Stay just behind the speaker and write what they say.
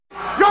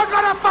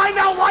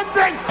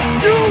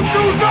You do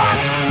not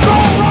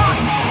throw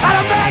rocks at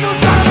a man who's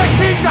got a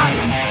machine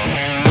gun!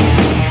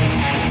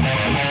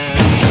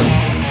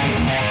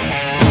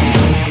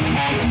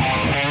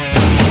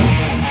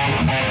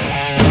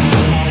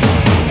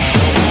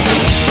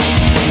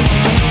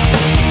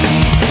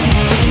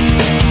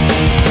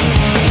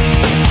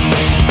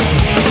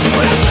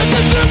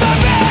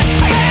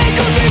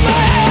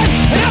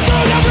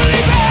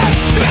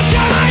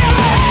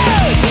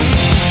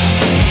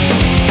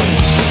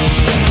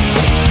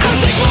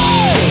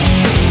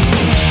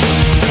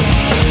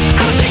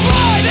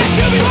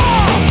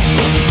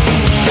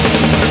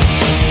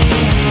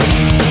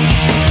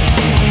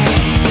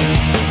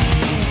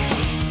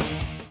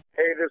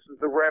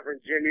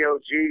 Jimmy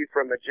O.G.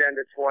 from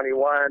Agenda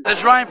 21. This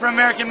is Ryan from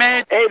American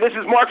Made. Hey, this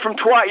is Mark from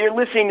Twat. You're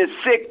listening to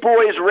Sick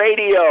Boys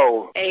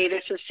Radio. Hey,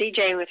 this is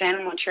CJ with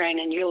Animal Train,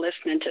 and you're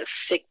listening to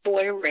Sick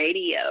Boy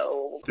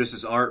Radio. This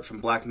is Art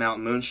from Black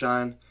Mountain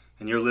Moonshine,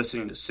 and you're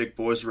listening to Sick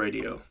Boys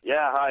Radio.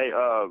 Yeah,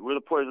 hi, we're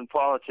the Poison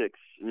Politics,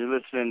 and you're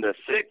listening to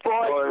Sick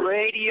Boys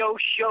Radio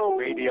Show.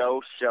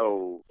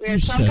 We're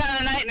some kind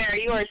of nightmare.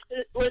 You are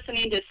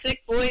listening to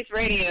Sick Boys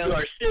Radio. You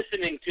are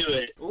listening to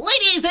it.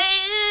 Ladies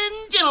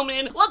and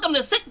gentlemen, welcome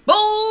to Sick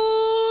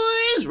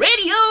Boys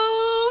Radio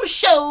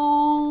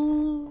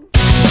Show.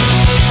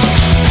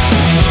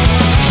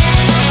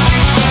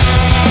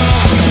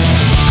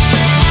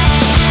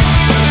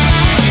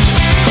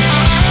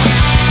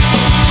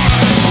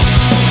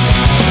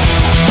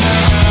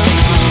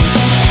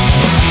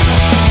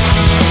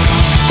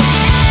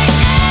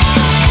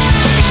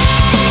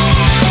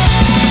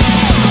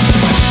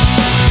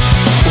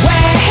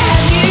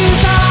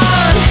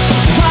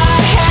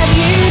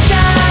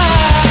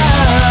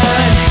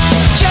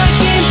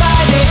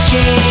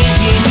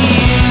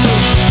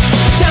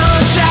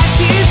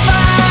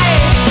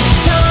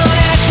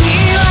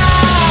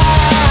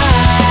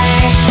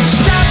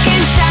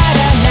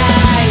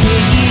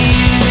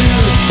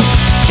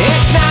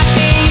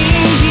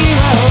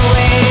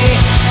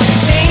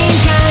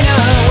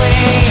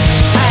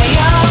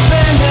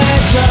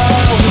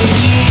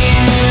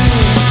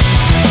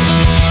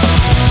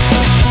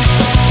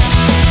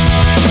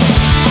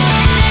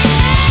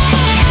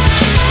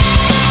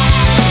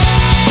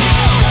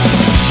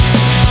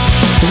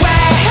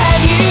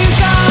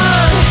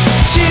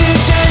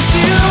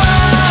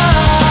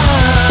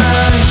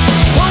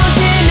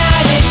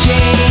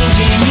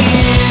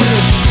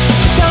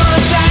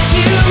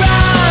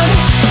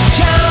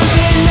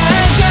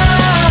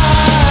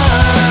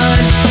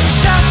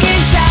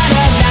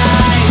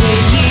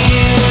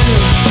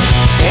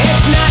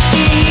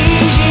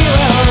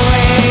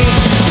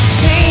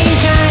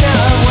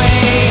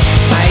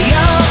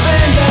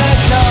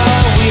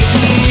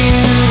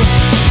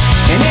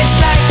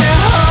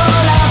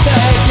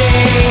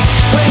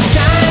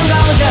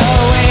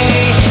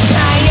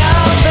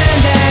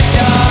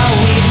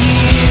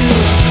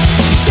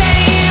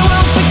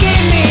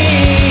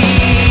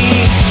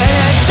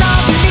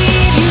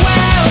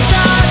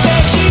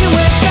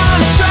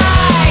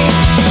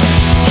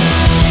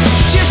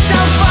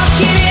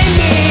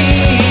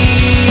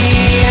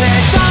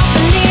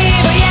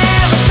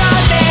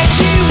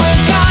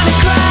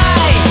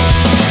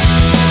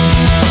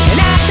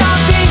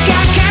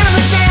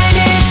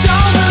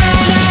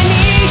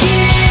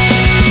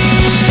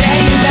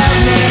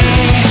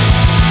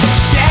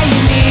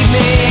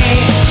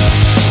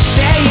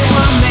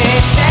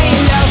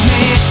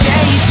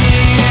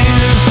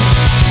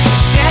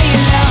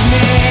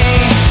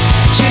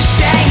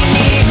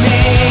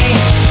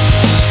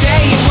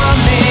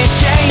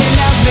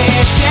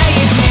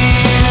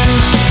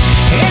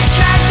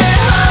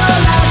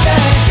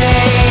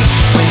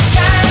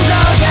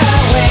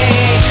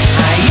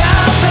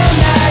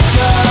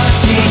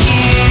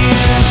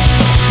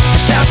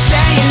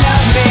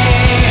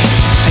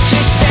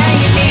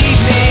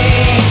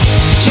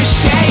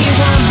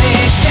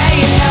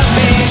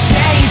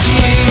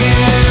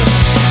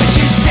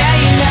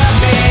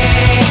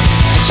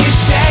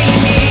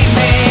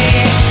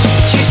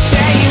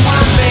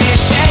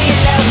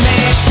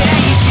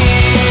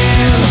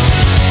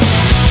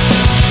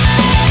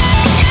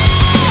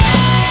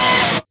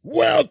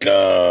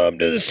 Welcome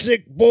to the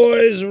Sick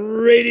Boys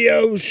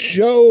Radio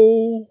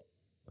Show.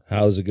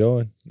 How's it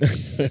going?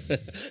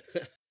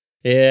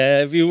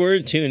 Yeah, if you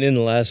weren't tuned in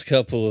the last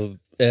couple of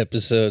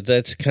episodes,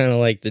 that's kind of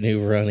like the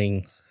new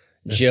running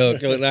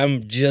joke. When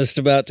I'm just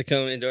about to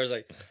come indoors,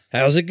 like,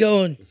 how's it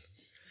going?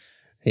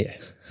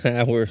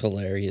 Yeah, we're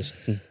hilarious.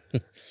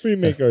 We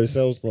make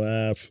ourselves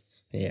laugh.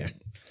 Yeah.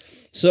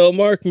 So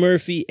Mark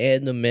Murphy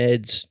and the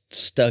Meds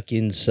Stuck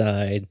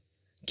Inside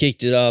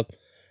kicked it up,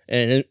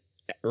 and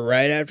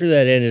right after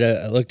that ended,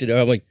 I looked at it,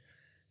 I'm like,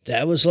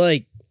 that was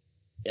like,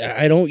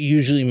 I don't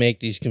usually make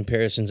these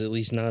comparisons, at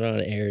least not on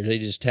air. They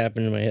just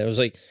happened in my head. I was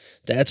like,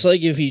 that's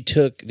like if you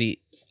took the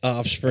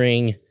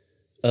offspring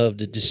of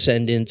the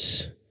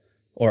Descendants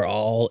or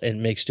All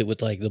and mixed it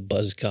with like the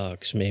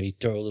Buzzcocks, maybe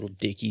throw a little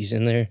Dickies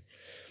in there.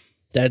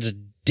 That's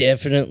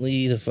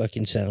definitely the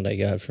fucking sound I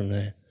got from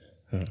that.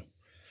 Huh.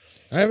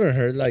 I haven't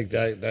heard like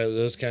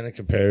those kind of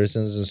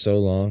comparisons in so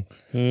long.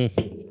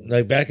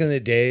 Like back in the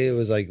day, it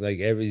was like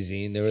every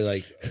zine they were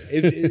like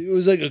it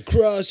was like a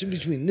cross in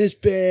between this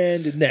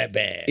band and that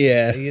band.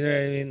 Yeah, you know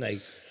what I mean.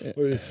 Like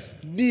or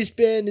this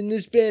band and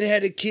this band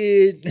had a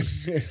kid.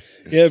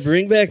 Yeah,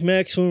 bring back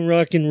Maximum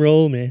Rock and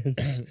Roll, man.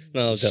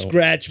 No, don't.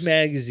 Scratch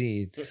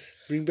magazine.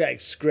 Bring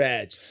back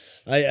Scratch.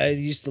 I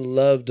used to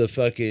love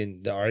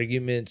the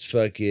arguments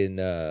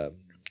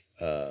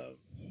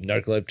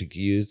Narcoleptic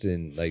Youth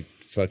and like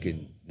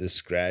fucking the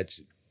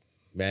Scratch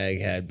mag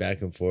had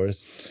back and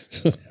forth.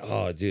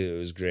 Oh, dude, it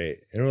was great.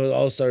 And it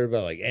all started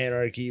about like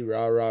anarchy,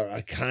 rah rah.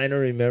 I kind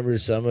of remember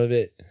some of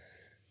it,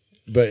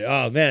 but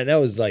oh man, that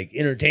was like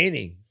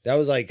entertaining. That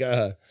was like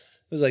it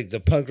was like the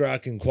punk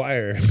rock and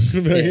choir.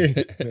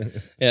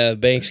 Yeah,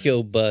 Banks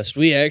Go Bust.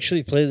 We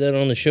actually played that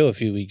on the show a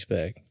few weeks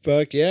back.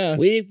 Fuck yeah.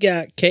 We've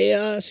got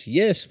chaos.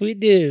 Yes, we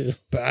do.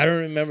 But I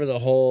don't remember the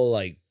whole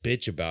like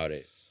bitch about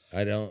it.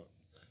 I don't.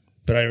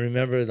 But I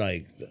remember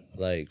like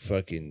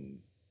fucking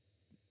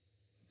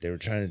they were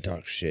trying to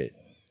talk shit.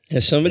 Yeah,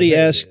 somebody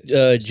asked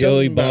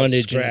Joey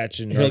Bondage. Scratch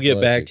and he'll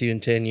get back to you in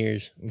 10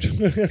 years.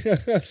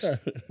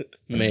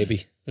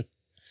 Maybe.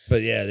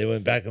 But yeah, they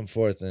went back and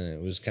forth and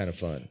it was kind of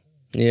fun.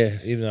 Yeah.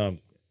 Even though I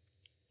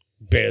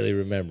barely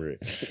remember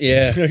it.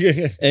 Yeah.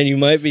 And you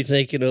might be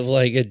thinking of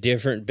like a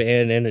different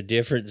band and a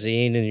different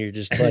zine and you're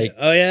just like...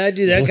 Oh yeah, I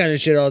do that kind of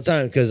shit all the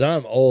time because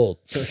I'm old.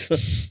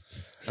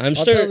 I'll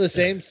tell the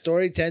same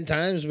story 10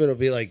 times, but it'll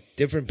be like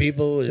different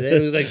people.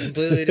 It was like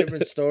completely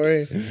different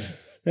story.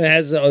 It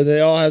has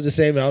they all have the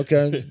same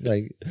outcome.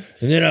 Like,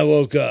 and then I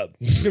woke up.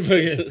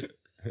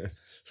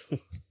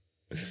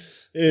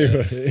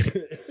 Anyway.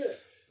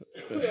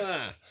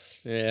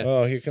 Yeah.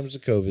 Oh, here comes the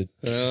COVID.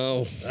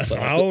 Oh.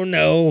 Oh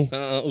no.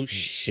 Oh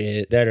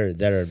shit. That or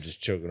I'm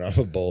just choking off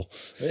a bowl.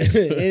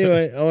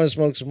 Anyway, I want to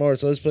smoke some more,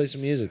 so let's play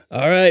some music.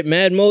 All right,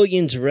 Mad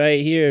Mulligan's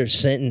right here,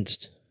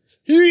 Sentenced.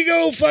 Here you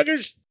go,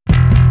 fuckers.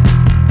 Thank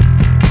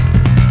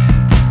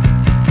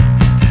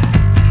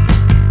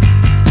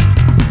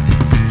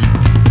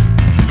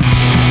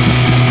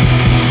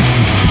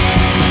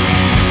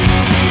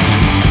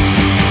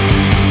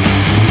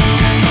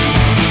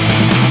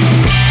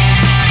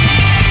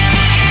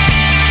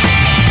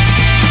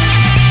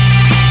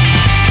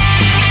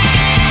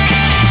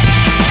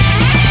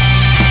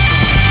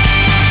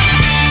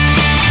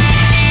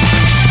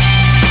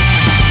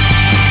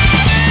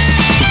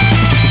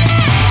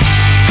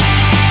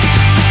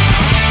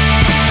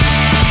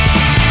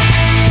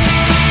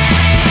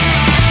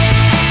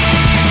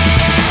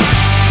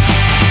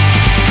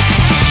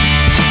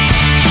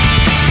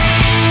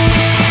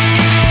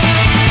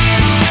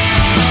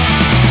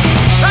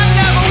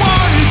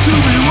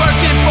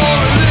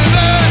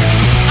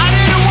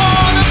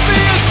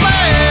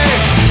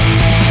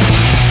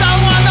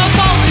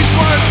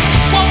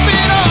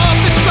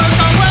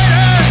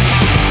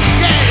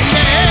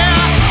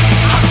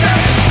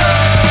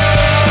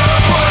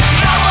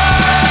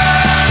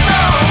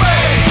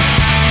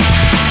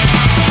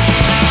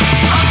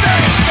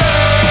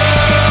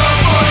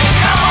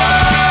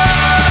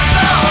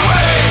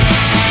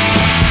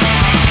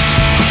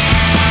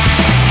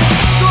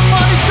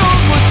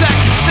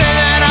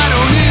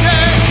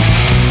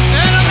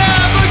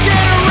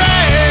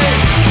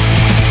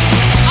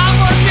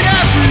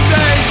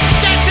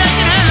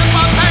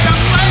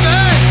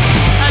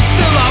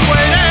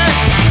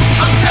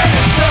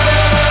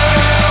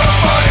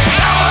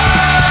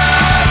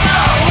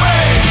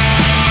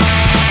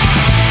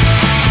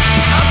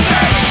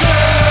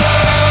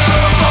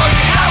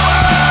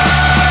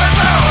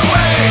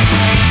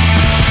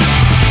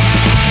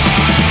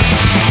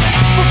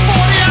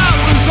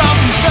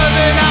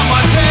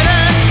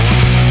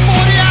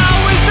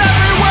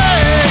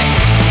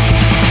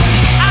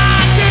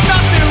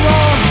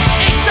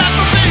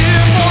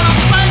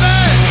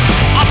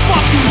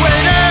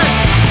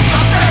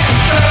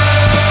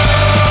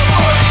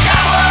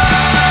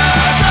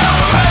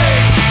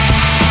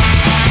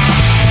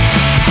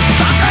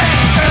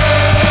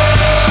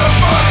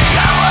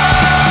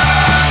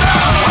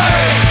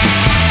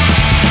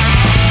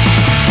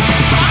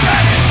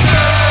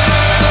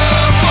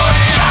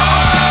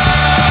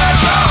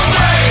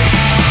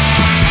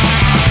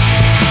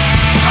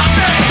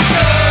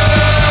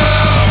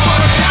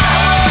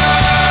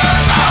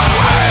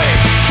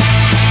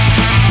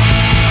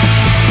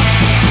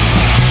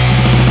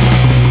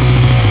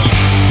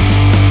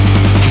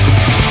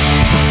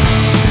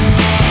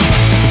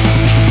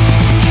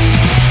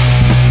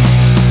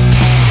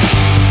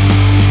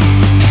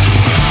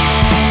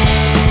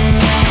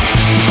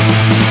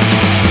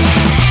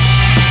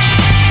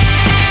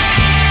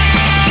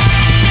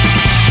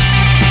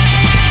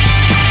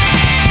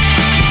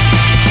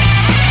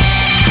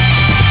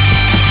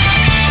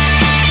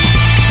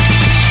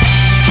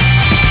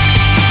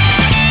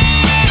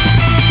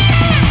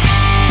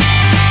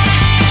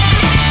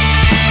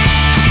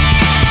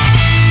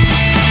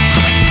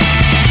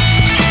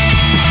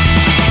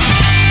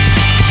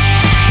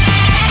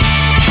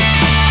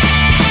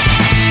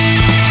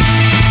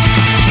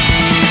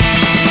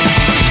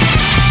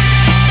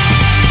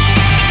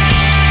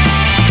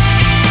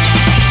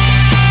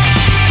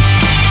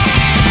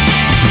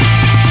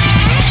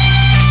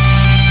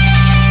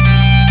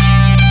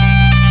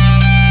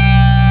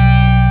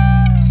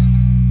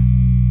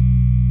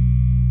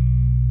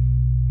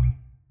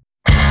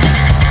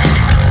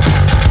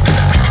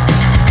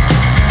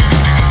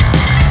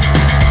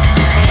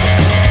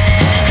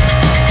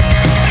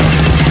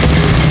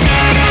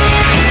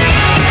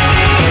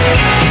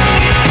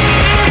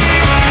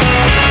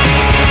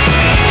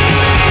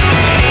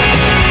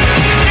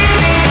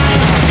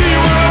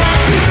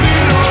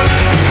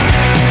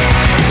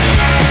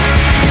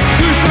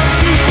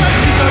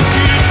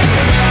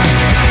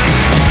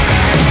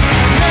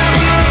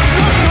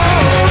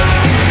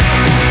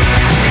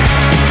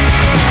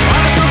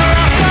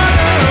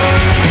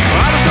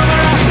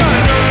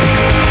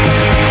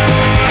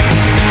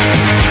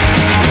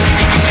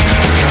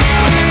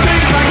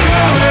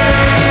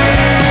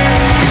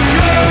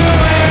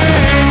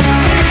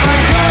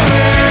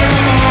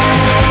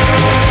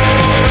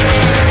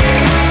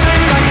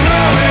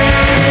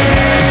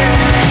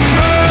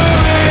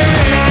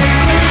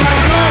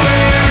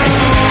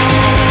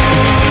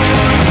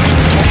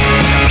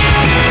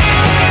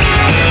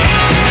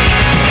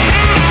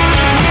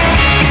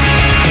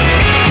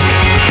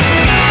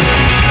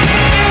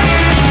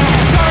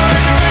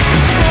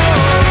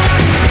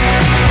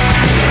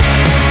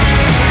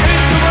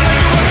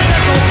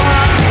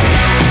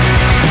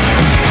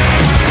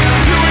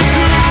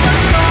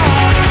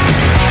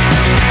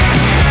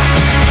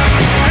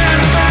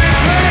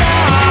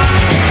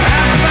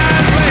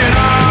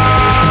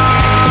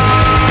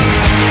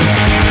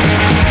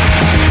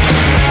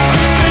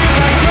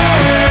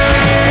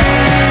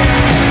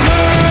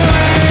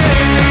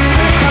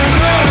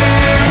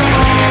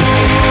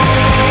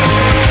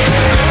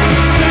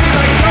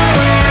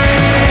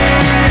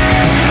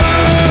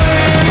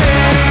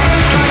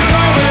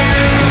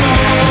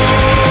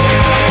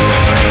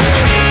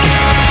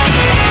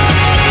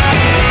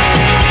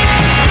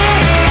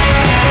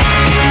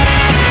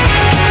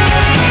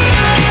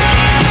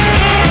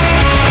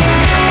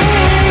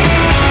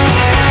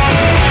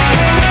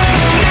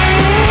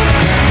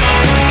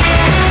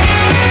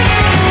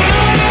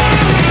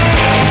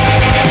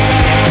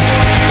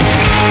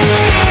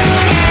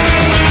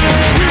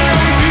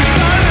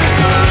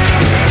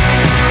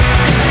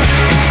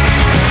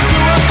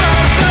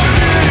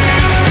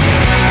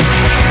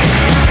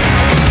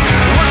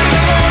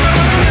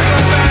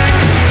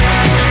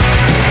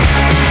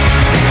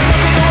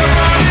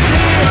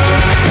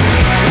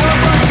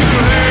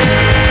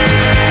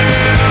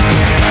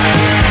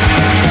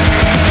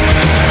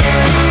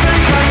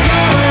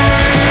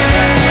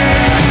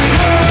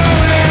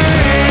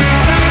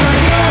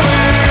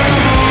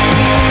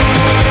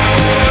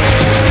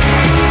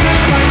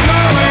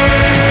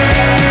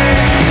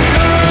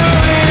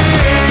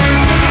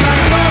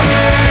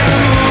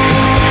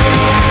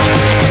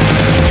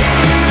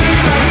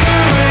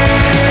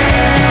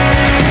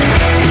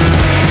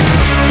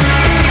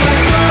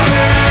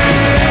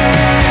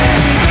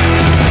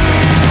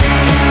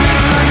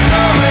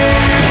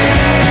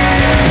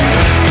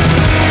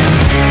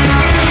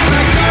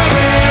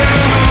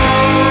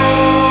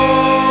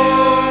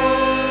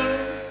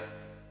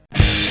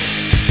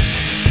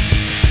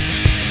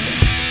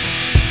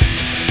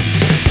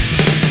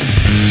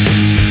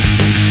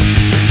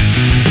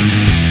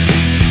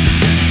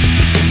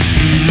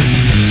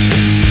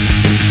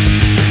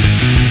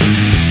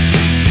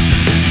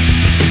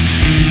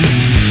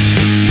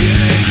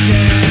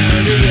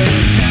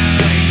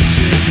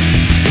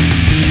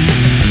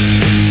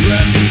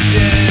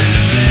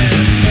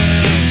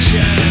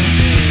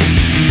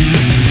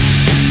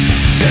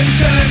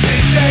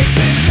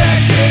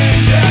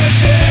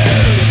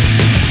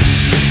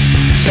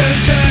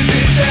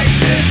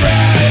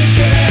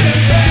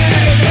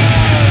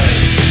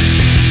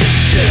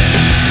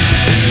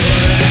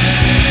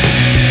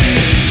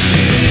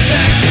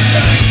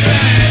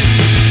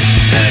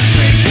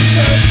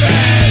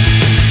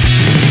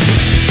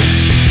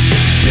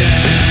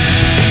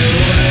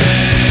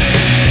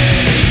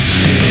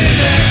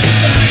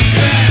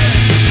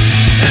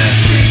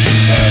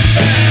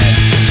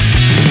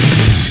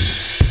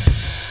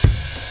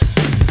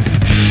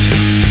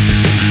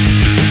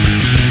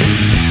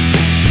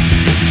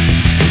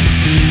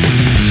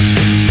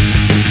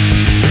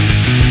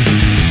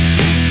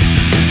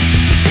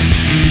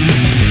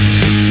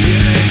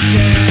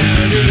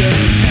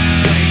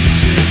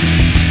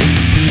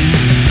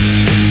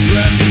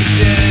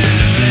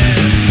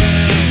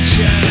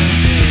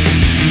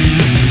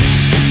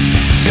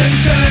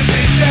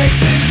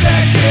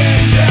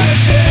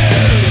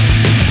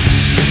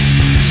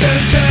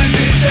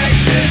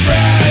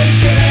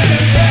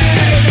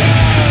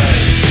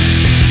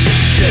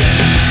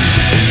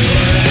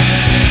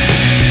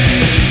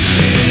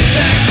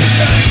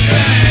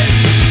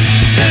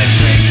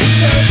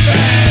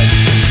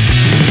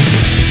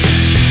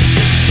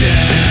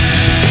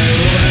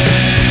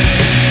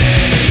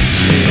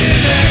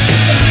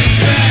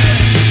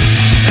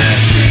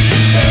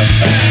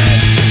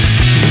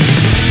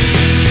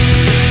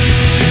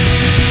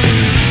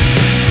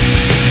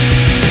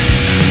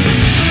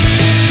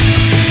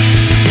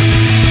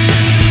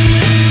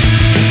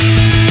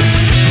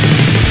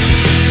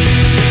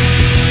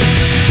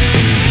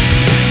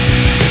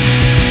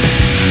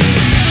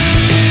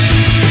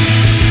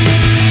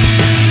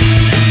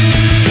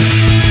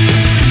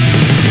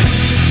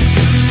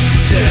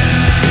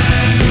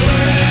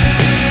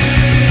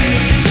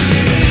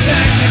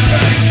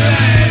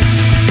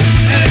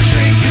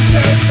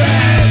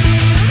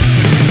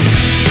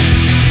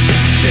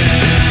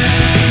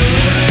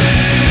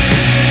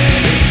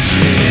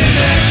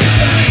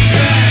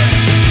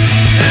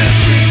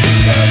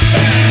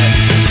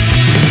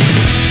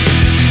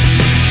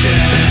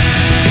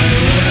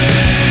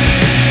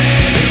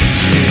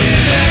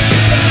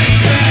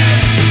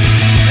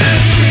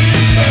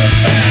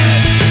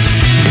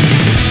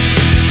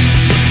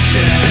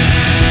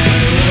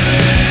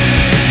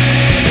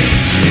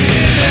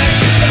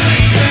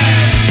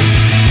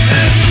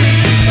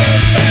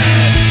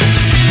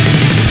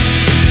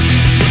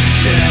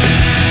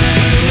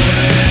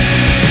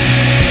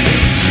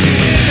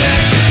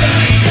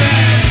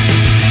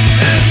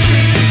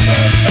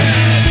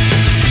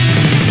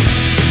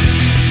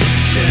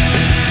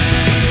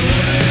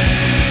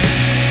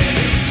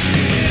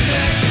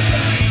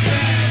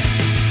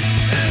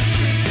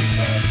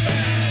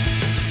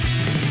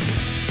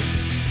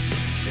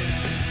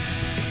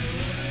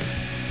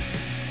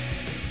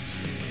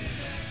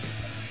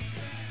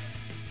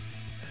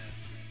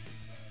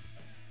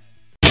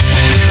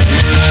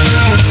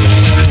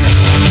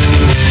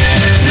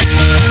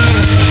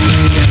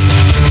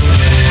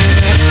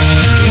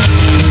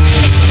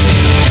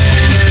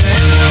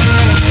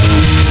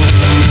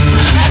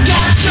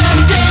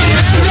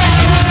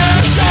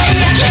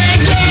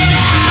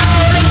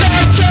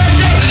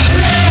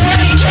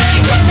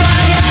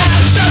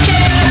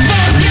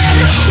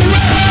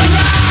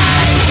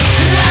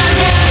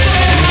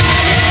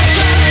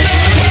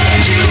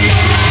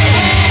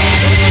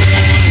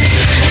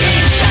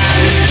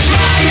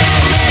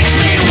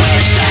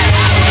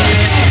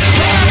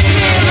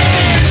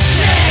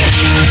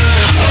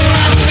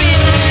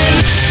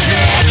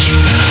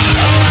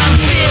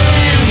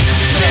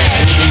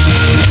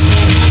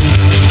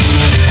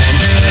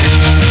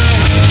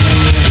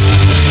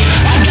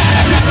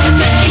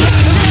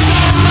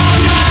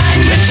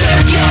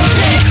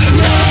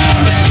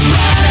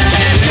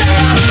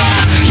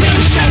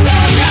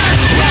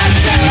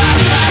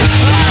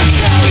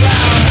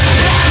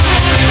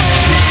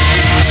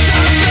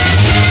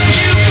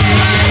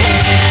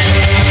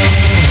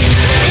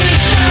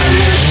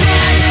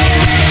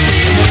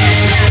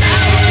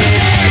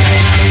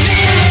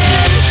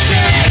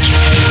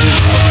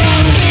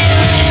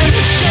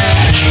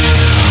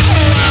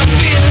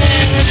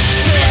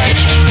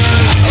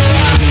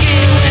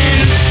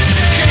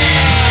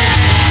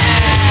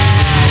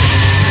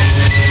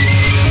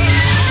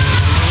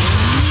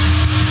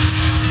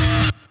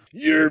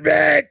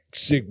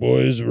Sick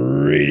Boys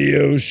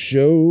Radio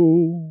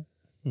Show.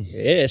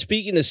 Yeah,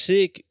 speaking of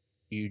sick,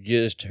 you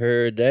just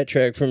heard that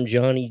track from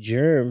Johnny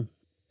Germ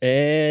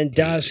and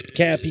Das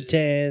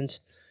Capitans,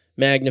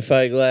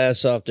 Magnify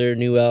Glass off their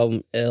new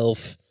album,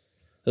 Elf.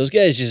 Those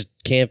guys just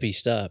can't be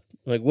stopped.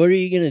 Like, what are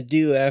you going to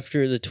do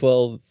after the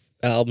 12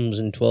 albums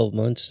in 12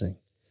 months thing?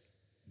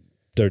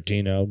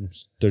 13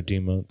 albums,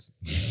 13 months.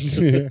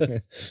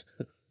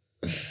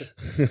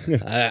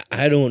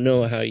 I don't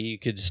know how you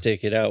could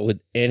stick it out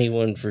with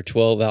anyone for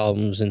 12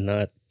 albums and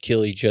not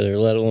kill each other,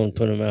 let alone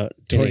put them out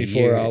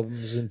 24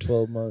 albums in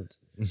 12 months.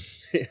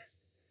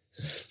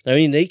 I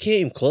mean, they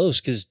came close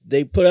because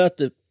they put out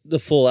the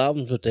full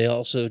albums, but they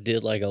also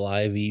did like a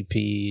live EP,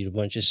 a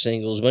bunch of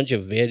singles, a bunch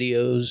of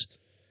videos.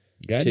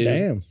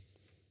 Goddamn.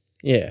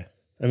 Yeah.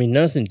 I mean,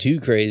 nothing too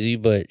crazy,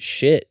 but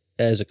shit.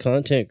 As a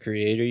content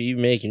creator, you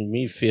making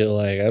me feel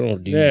like I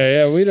don't do...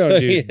 Yeah, we don't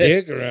do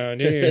dick around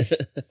here.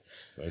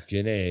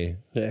 Fucking A.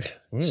 Yeah.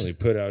 We only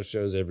put out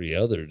shows every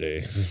other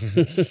day.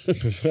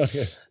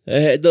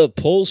 The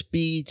Pulse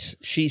Beats,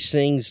 she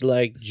sings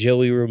like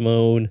Joey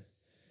Ramone.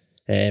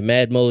 And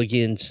Mad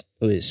Mulligans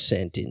was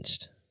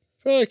sentenced.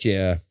 Fuck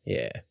yeah.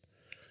 Yeah.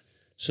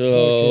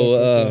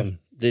 So,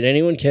 did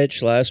anyone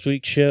catch last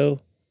week's show?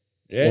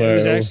 Yeah, it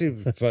was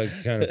actually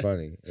kind of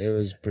funny. It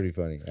was pretty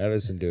funny. I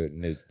listened to it,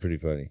 and it's pretty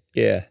funny.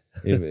 Yeah.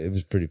 It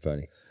was pretty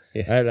funny.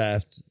 Yeah. I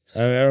laughed. I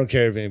mean, I don't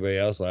care if anybody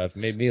else laughed. It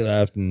made me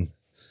laugh, and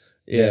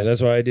yeah, that's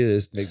why I do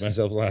this, make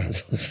myself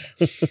laugh.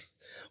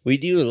 We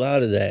do a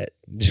lot of that.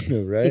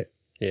 Right?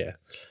 Yeah.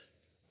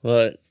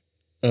 But,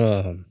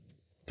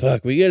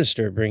 fuck, we got to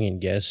start bringing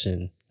guests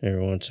in.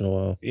 every once in a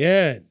while.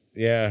 Yeah,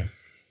 yeah.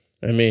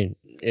 I mean,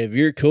 if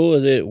you're cool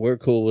with it, we're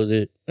cool with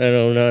it. I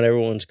know not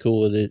everyone's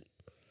cool with it.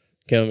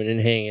 Coming and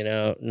hanging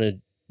out in a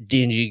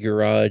dingy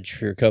garage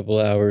for a couple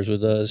hours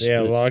with us.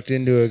 Yeah, locked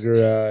into a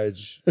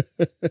garage,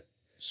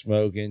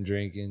 smoking,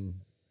 drinking.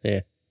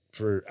 Yeah.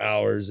 For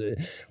hours.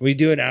 We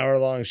do an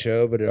hour-long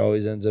show, but it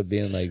always ends up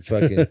being like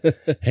fucking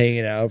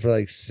hanging out for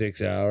like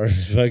 6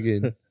 hours.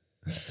 fucking.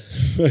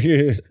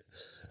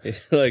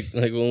 like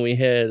when we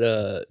had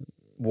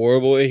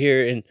Warboy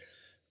here, and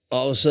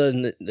all of a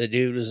sudden the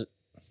dude was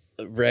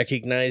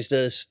recognized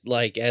us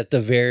like at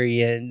the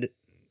very end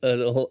of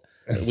the whole.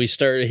 We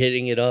started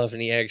hitting it off,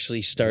 and he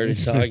actually started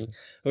talking.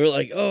 We were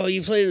like, "Oh,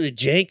 you played with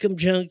Jankum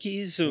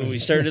Junkies?" So we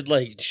started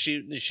like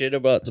shooting the shit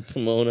about the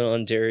Pomona,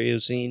 Ontario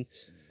scene.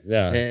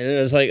 Yeah, and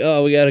it was like,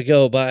 "Oh, we gotta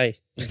go. Bye."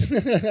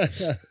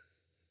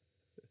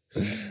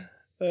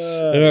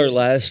 In our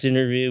last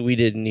interview, we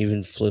didn't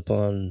even flip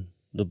on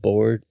the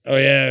board. Oh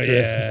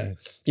yeah.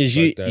 Because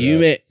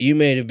you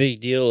made a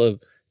big deal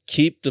of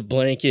keep the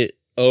blanket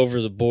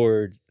over the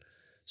board.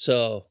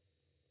 So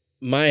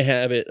my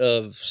habit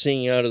of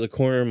seeing out of the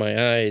corner of my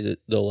eye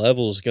the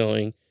levels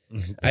going,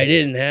 I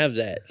didn't have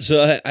that.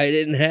 So I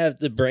didn't have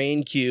the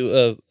brain cue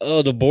of,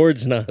 the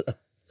board's not up.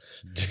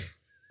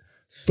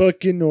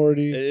 Fucking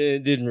Nordy. I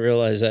didn't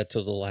realize that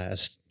till the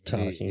last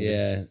talking.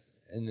 Yeah.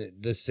 And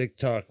the sick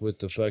talk with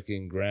the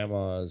fucking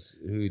grandmas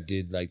who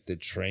did like the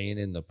train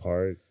in the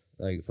park.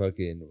 Like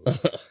fucking,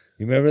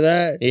 you remember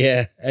that?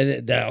 Yeah.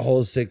 And that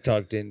whole sick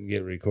talk didn't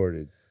get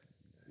recorded.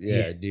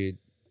 Yeah, dude.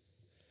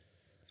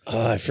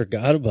 Oh, I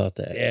forgot about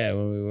that. Yeah,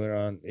 when we went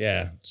on.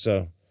 Yeah,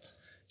 so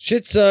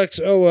shit sucks.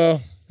 Oh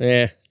well.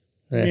 Yeah,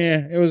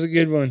 it was a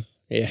good one.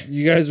 Yeah,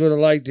 you guys would have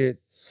liked it.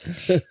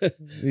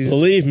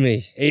 Believe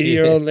me,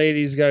 80-year-old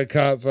ladies got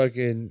caught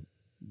fucking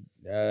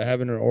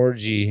having an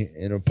orgy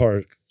in a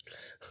park.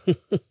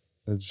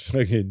 That's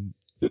fucking.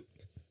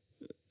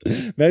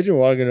 Imagine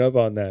walking up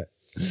on that.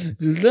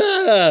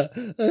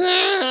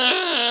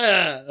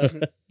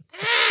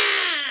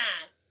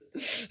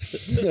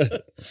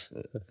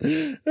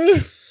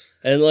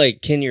 And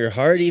like, can your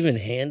heart even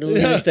handle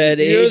it at that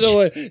age?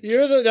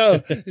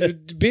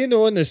 Being the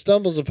one that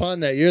stumbles upon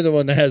that, you're the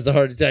one that has the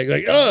heart attack.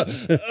 Like, oh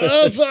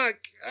fuck.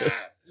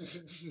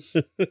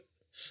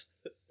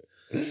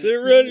 They're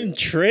running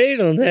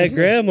train on that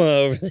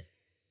grandma over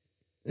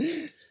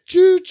there.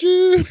 Choo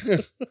choo.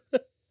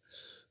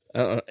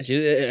 I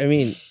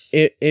mean,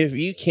 if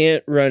you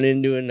can't run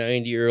into a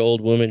 90-year-old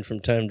woman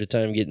from time to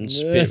time getting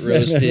spit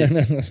roasted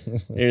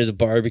near the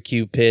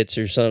barbecue pits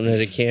or something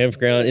at a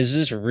campground, is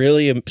this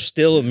really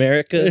still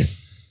America?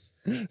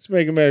 Let's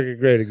make America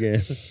great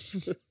again.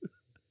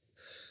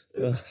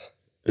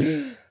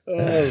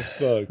 Oh,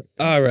 fuck.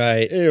 All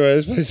right. Anyway,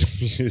 let's play some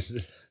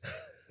music.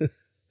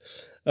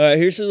 All right,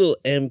 here's a little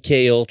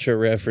MK Ultra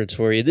reference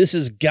for you. This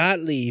is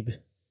Gottlieb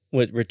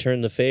with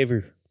Return the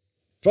Favor.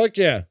 Fuck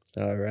yeah.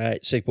 All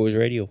right, Sick Boys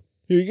Radio.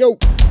 Here you go.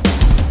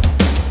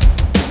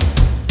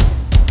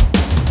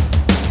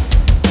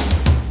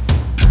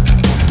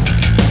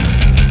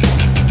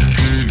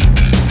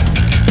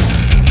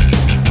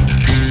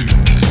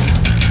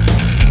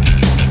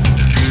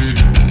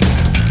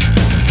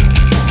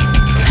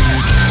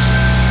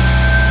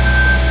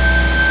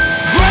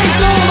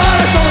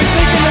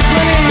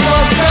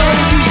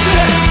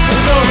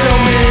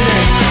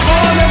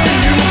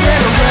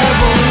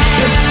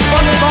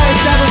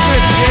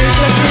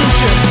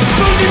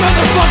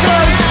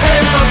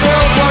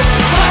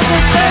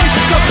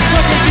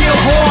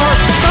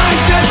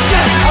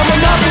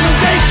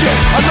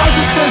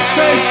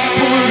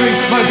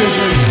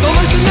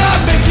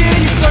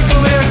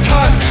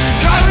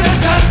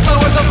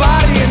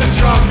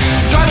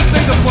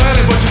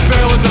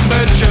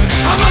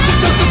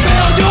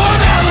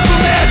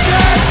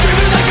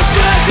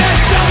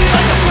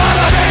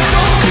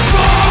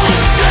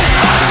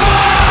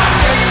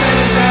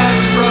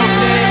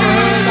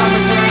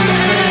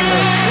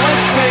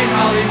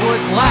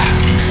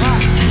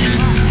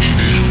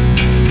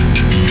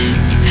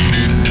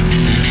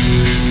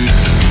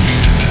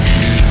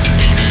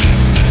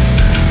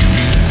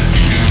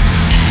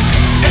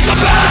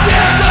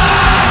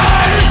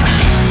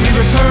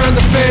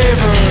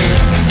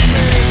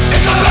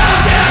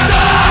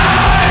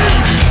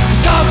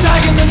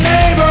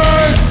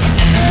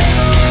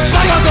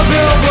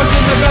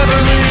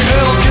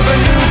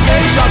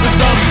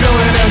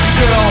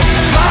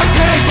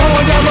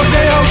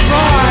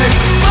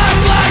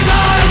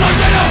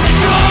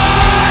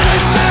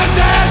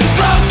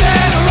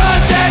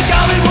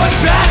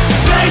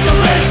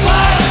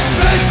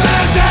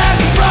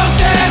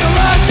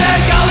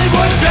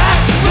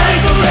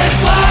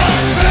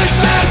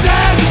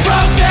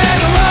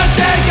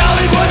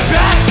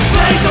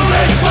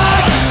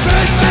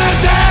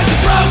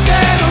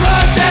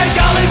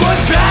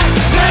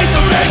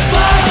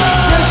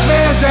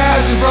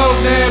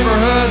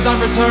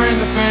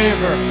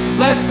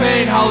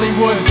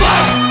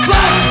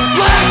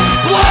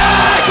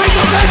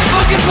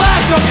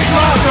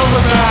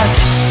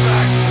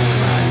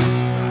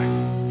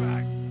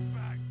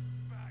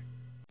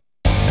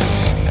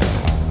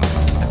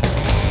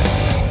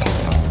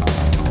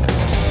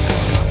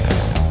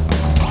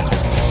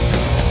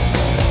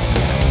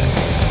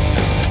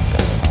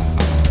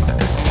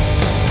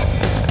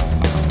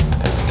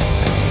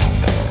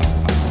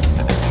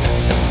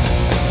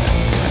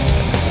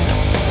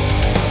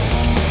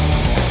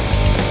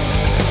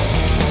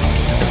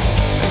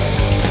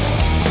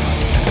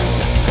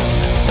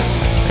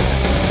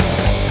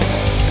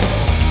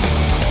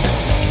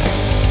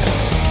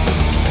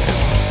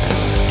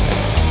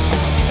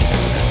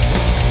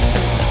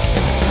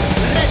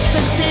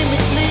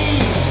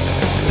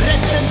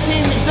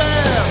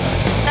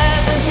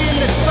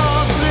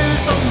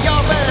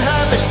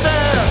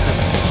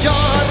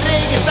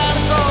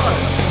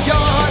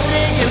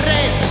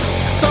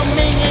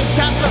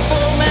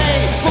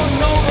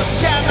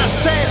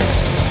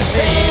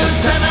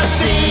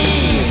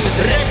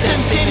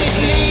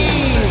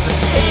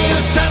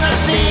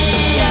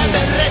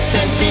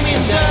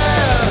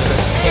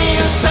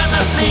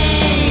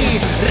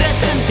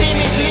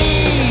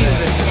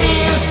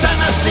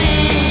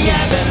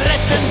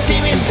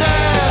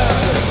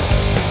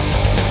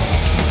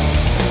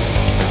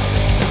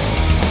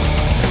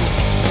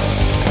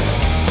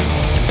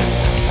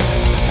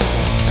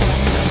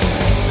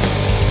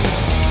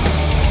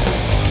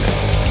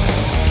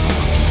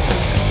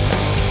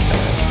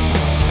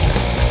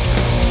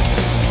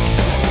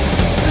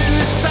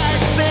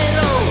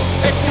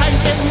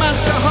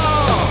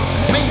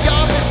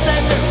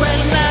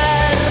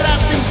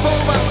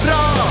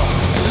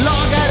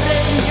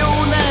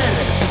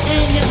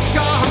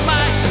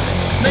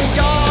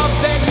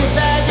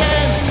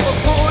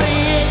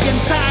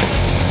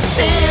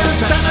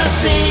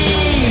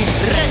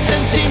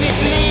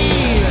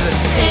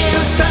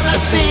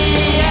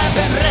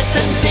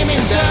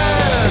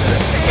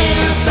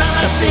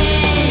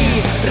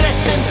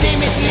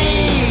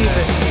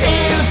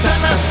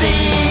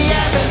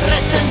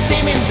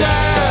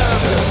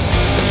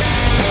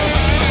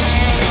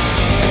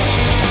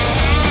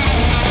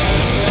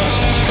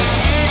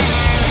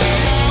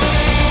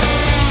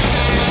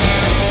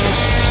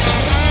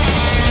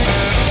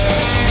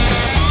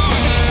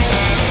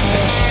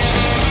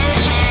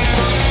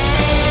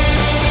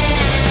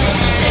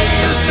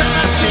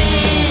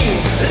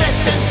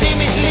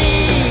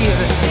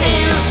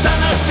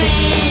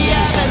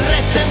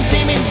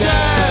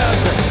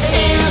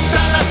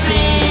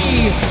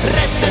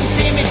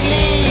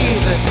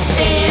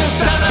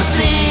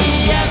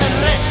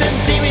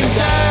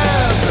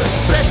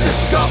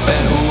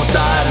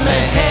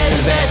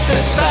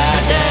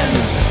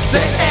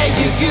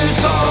 ju Gud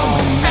som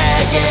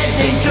äger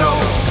din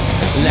kropp.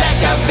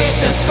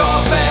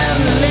 Läkarvetenskapen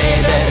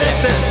leder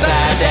efter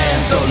världen.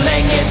 Så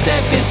länge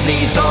det finns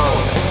liv så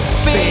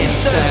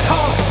finns det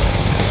hopp.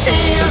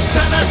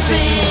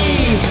 Eutanasi,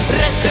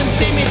 rätten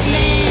till mitt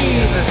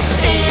liv.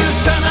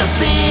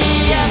 Eutanasi,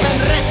 även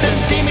rätten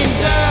till min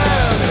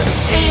död.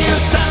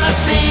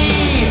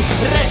 Eutanasi,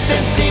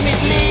 rätten till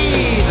mitt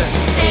liv.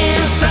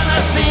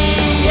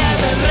 Eutanasi,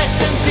 även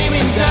rätten till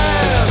min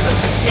död.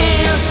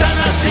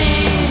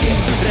 Eutanasi,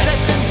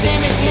 rätten till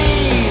mitt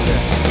liv.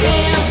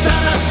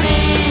 Eutanasi,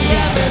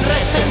 även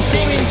rätten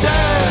till min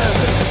död.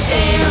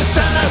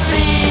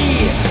 Eutanasi,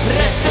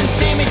 rätten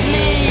till mitt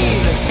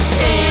liv.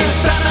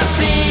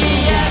 Eutanasi,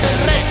 även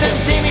rätten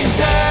till min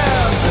död.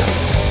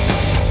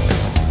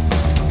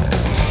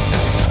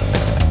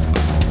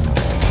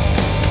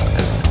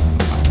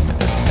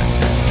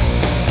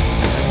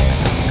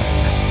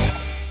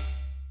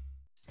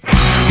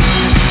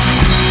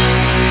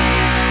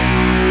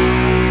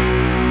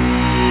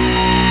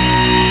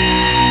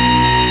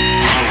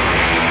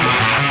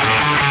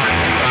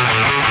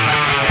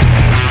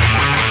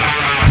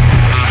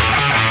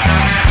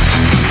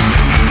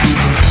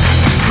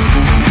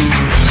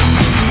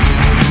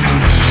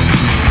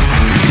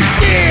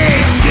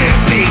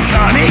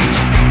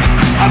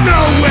 I've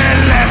nowhere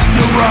left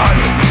to run.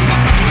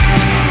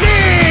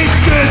 This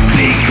could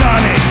be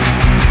carnage.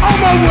 Oh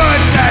my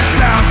word, that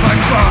sounds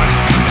like fun.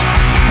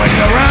 When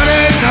you're out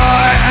at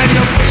night and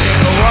you're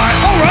feeling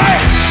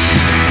alright.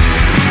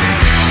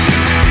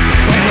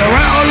 When you're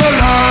out all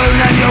alone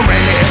and you're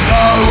ready to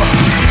go.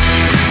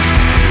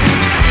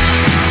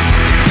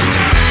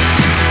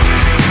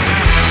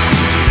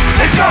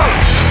 Let's go!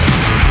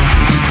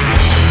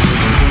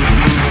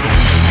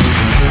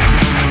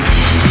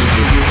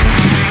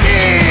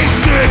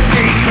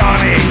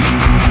 Carnage.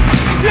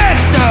 Let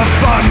the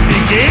fun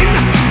begin.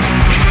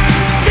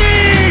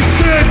 This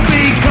could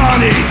be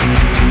carnage.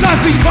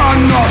 Life is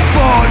fun, not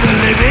for the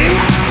living.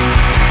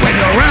 When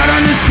you're out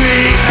on the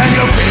street and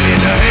you're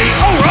feeling the heat,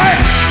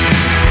 alright.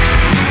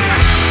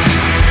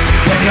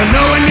 When you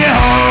know when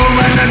you're home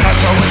and the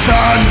night's almost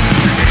done.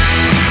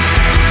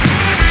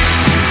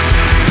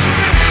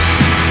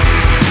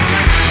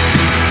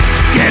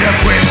 Get a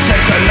grip,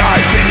 take a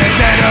life in the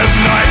dead of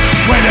night.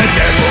 When the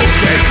devil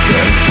takes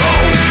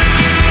control.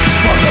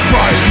 From the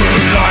bright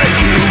moonlight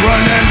you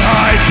run and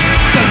hide.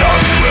 The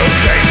lust will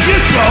take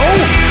your soul.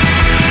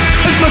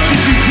 As much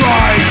as you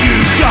try, you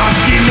can't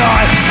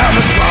deny how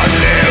much fun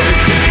there is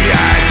to be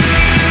had.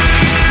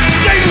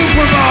 Satan will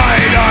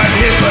provide, I'm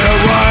here for the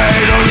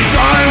ride. Only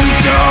time will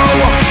show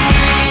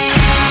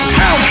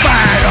how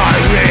bad I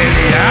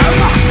really am.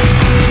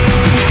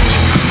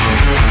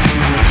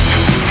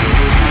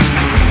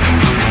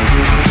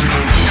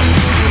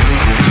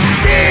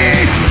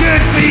 This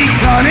could be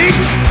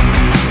carnage.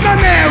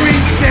 Nightmare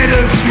instead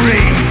of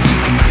dreams.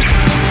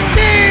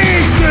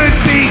 This could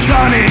be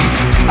carnage.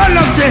 I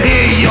love to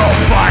hear your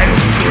final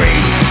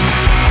screams.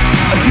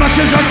 As much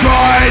as I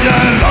try, the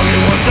long you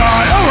will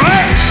die.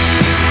 Alright.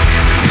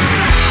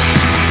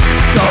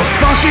 Dogs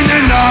bark in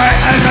the night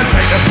as I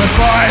take up a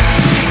fight.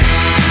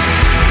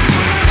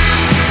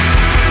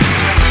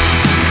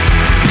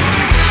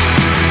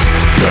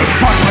 The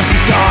pot once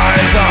these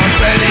guys aren't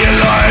barely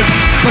alive,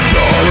 but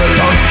you're a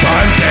long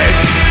time dead.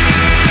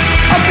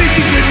 I bid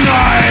you good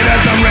night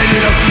as I'm ready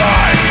to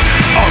fly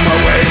on my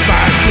way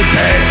back to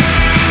bed.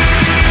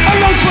 I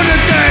long for the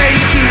day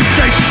to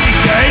taste the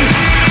decay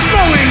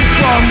flowing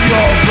from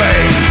your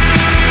veins.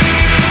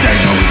 They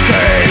don't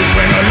say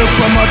when I look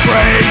from my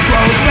grave,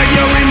 grows back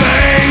your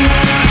remains.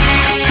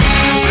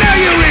 Now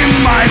you're in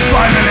my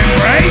final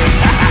embrace.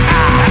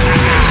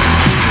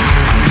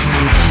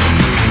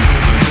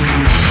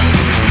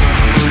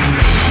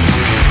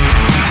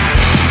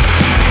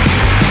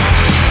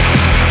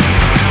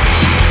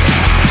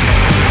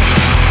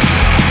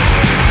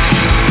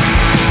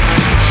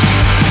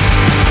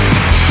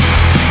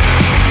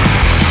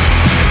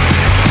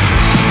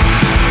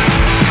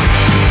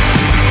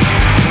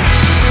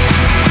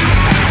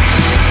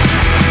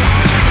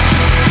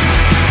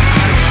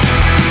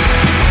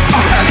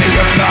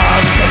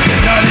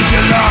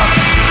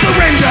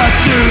 Surrender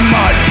to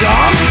my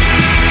charms.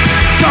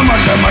 Come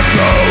under my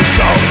throat,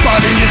 don't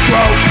bud in your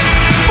throat.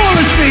 Fall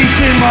asleep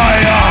in my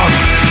arms.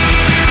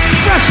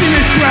 Wrapped in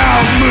a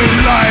shroud,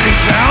 moonlight and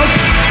clouds.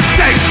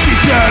 Takes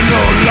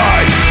eternal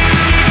life.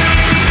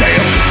 Stay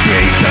off the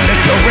streets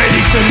unless you're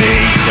ready to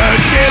meet the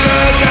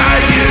killer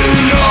that you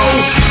know.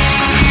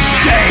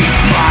 Take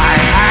my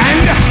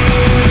hand.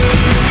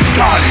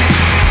 Carnage,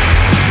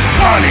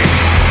 carnage,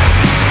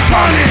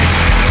 carnage,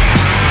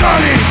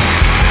 carnage,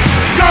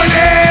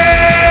 carnage.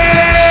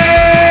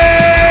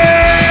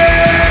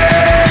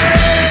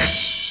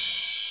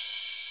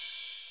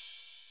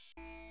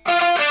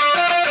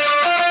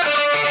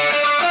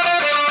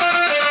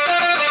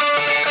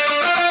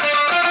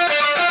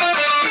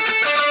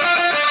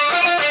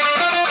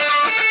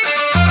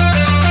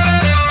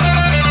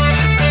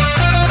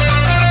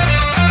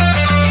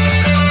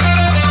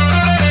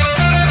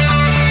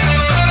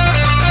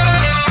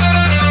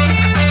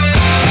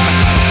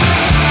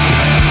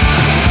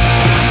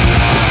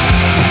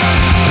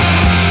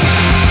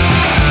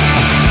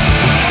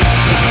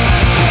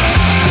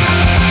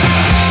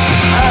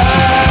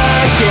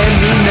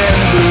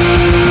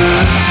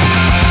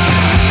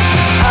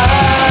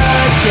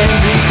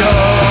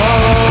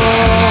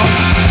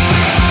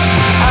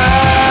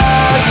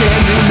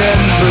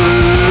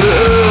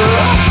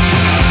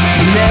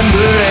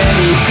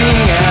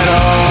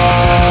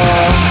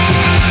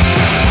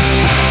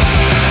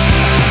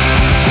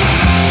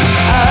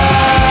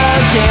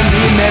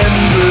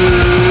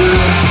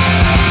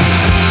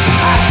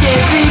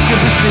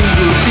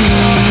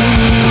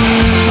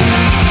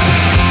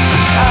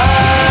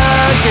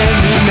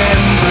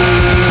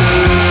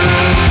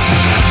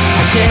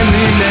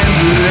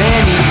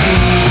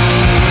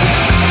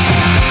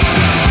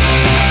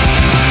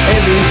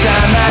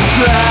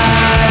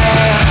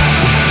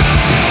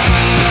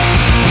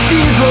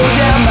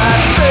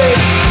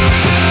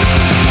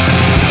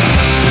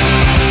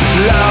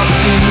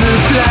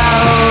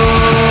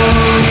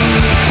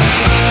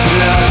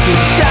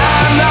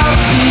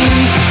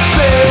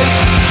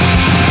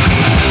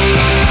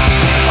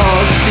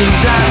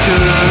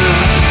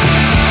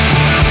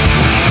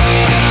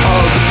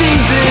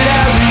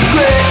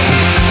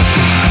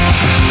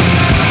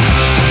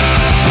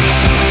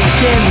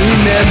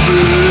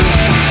 remember.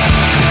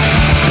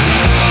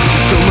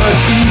 So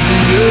much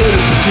easier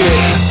to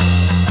forget.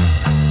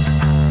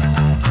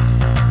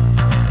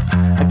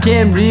 I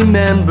can't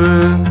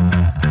remember.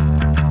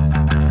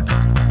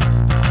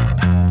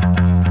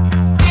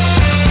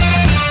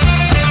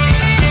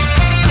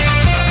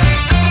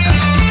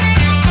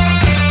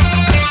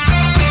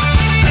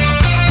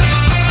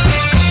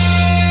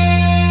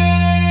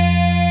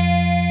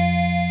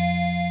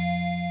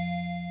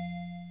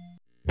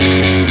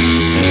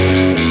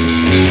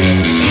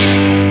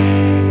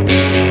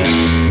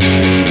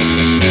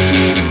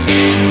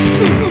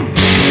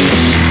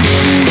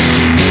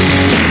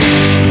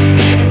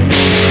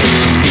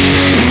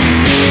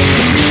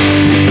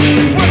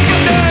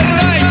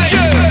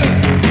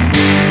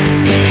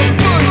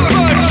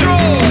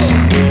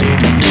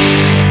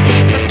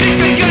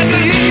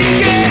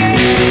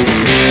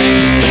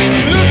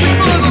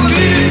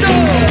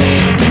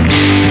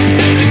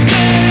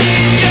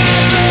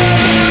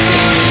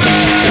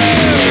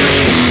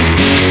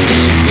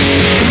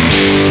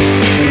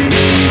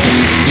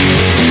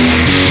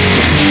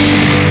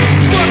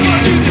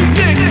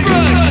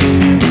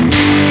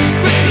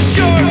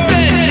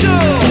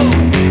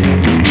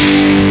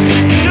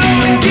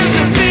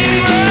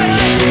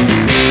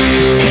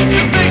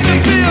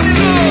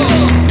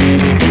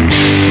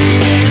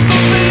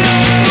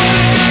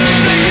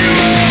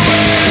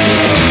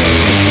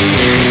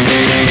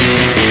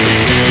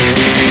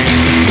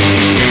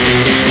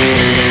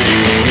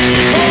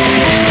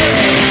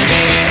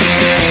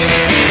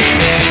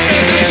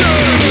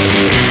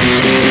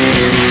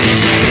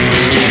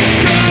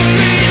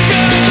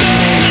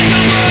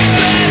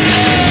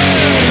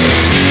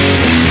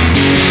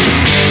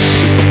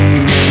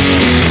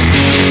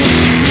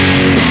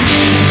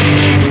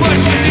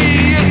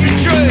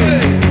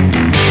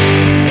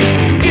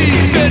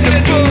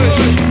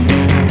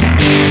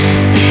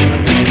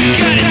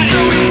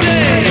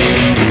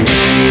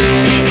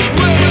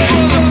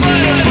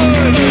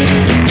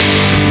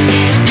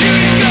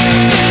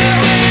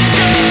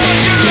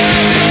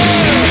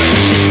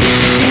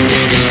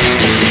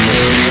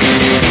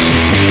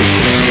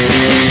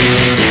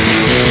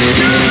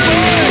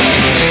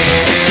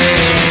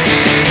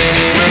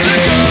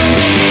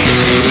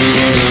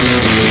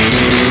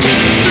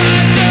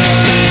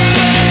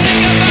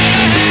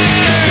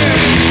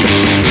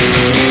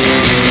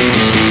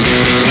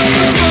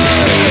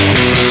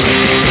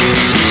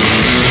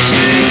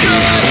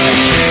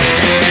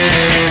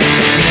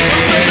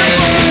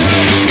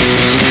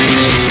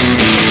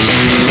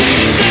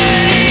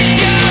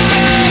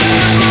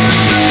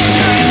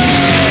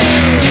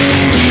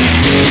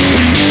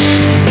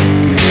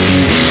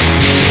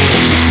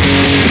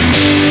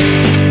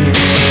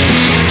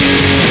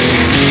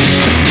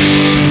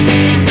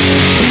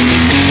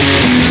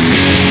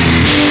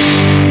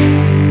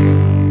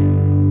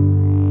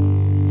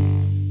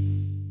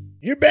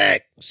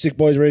 Sick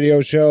Boys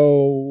Radio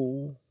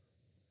Show.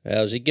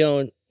 How's it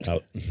going? Oh.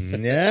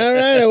 Yeah, all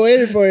right. I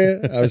waited for you.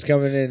 I was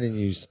coming in and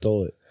you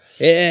stole it.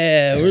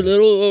 Yeah, we're a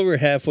little over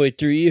halfway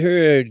through. You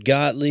heard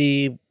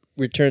Gottlieb,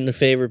 Return the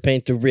Favor,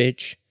 Paint the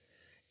Rich,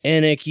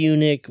 Anak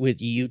Eunuch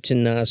with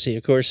Euthanasia.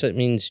 Of course, that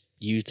means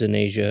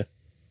euthanasia.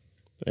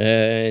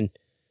 And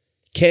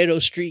Cato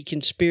Street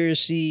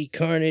Conspiracy,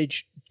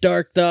 Carnage,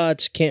 Dark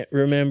Thoughts, Can't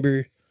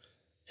Remember,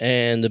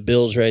 and the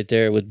Bills right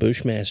there with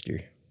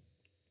Bushmaster.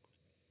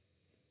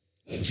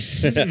 Dar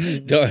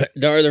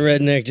the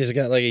Redneck just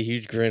got like a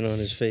huge grin on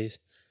his face.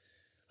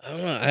 I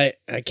don't know.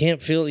 I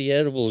can't feel the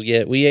edibles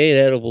yet. We ate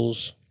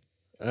edibles.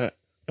 I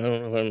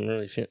don't know if I'm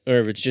really feeling, or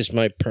if it's just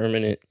my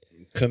permanent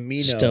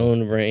Camino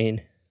stone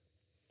brain.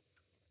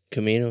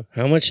 Camino.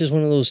 How much does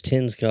one of those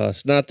tins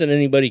cost? Not that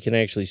anybody can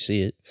actually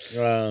see it.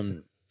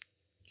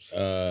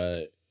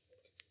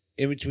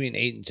 In between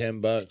 $8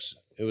 and $10.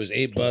 It was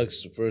 $8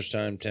 the first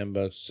time, $10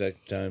 the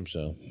second time.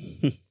 So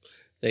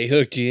they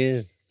hooked you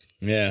in.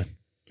 Yeah.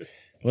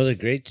 Well, they're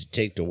great to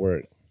take to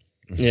work.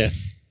 Yeah.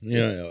 You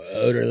know,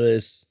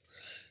 odorless.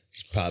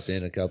 Just pop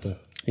in a couple.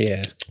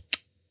 Yeah.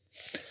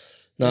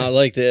 Not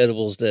like the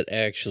edibles that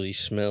actually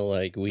smell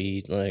like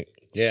weed. Like,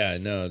 yeah,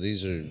 no,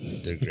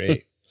 they're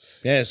great.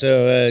 Yeah,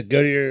 so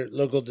go to your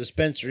local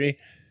dispensary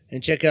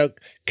and check out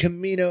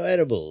Camino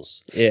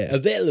Edibles. Yeah.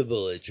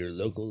 Available at your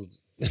local.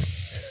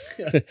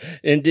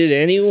 And did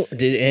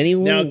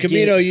anyone now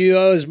Camino, you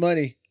owe us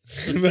money.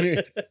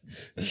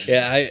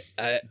 Yeah,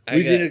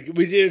 we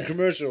did a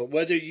commercial,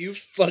 whether you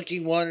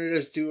fucking wanted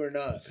us to or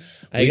not.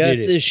 I got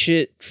this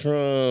shit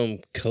from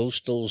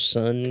Coastal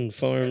Sun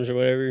Farms or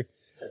whatever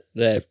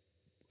that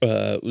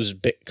was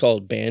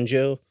called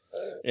Banjo,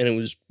 and it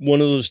was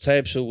one of those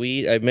types of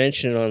weed. I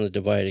mentioned it on the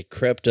Divide. It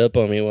crept up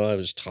on me while I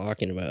was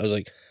talking about it. I was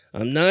like,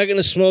 I'm not going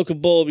to smoke a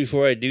bowl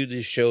before I do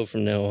this show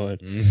from now on.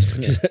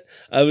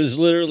 I was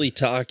literally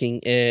talking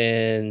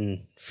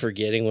and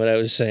forgetting what I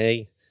was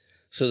saying.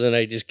 So then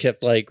I just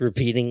kept like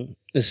repeating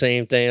the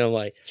same thing. I'm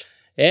like,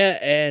 yeah,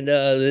 and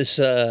this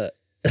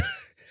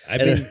I've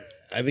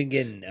been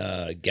getting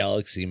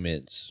Galaxy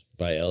Mints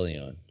by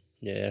Elion.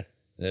 Yeah.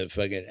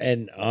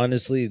 And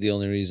honestly, the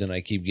only reason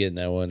I keep getting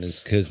that one is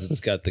because it's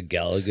got the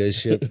Galaga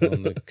ship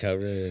on the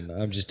cover, and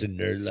I'm just a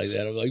nerd like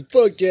that. I'm like,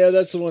 fuck yeah,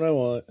 that's the one I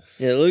want.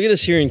 Yeah, look at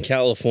us here in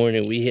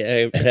California. We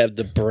have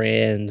the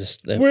brands.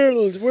 That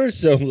We're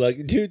so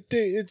lucky, dude.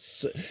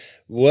 It's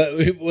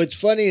what's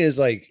funny is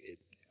like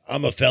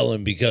I'm a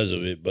felon because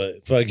of it,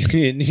 but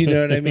fucking, you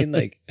know what I mean?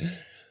 Like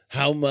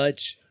how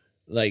much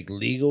like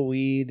legal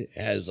weed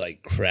has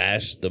like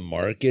crashed the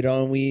market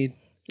on weed.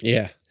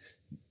 Yeah.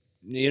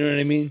 You know what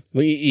I mean?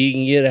 Well, you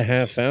can get a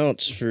half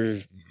ounce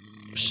for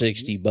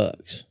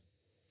 $60.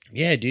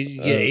 Yeah, dude,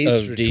 you get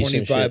eighths for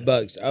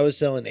 $25. I was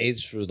selling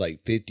eighths for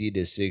like 50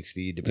 to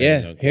 60,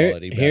 depending on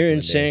quality. Here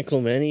in San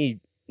Clemente,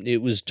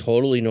 it was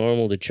totally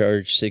normal to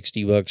charge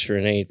 $60 for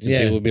an eighth. And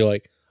people would be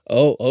like,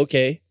 "Oh,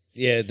 okay."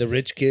 Yeah, the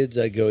rich kids,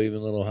 I go even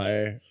a little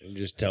higher and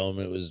just tell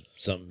them it was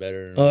something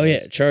better. Oh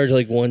yeah, charge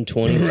like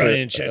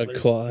 $120 for a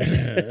quad.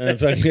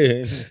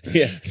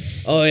 Yeah.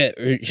 Oh yeah,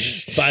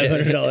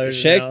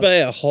 $500. Check by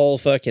a whole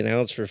fucking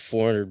ounce for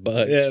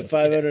 $400. Yeah,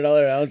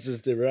 $500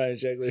 ounces to Ryan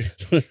Sheckler.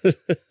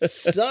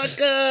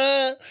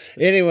 Sucker.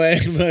 Anyway,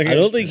 I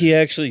don't think he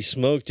actually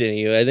smoked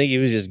any. I think he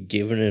was just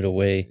giving it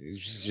away. He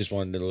just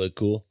wanted to look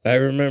cool. I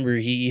remember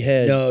he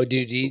had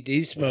dude.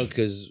 He smoked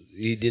because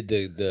he did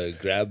the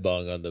grab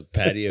bong on the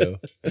patio,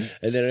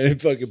 and then I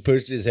fucking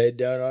pushed his head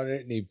down on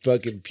it, and he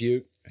fucking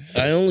puked.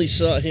 I only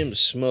saw him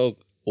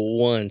smoke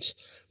once,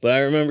 but I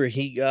remember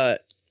he got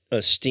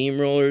a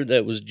steamroller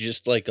that was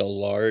just like a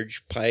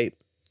large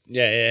pipe.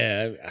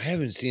 Yeah. I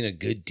haven't seen a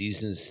good,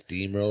 decent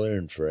steamroller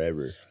in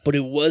forever. But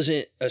it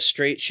wasn't a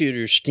straight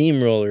shooter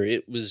steamroller.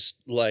 It was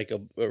like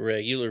a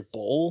regular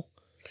bowl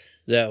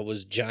that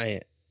was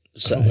giant.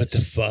 Oh, what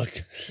the fuck?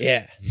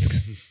 Yeah.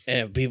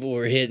 And people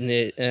were hitting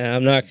it. And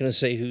I'm not going to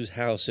say whose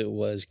house it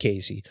was,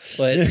 Casey.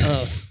 But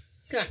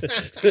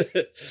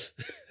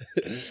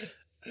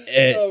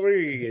we're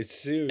going to get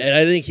sued. And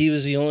I think he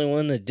was the only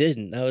one that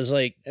didn't. I was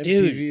like,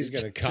 dude. MTV's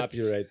going to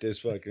copyright this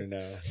fucker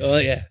now. Oh,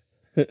 yeah.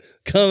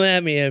 Come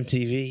at me,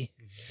 MTV.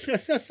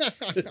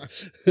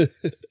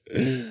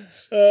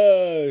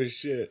 Oh,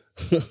 shit.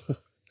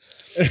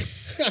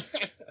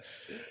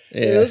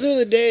 Yeah, those were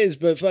the days,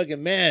 but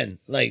fucking man,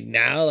 like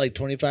now, like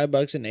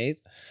 $25 an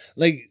eighth.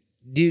 Like,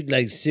 dude,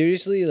 like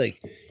seriously, like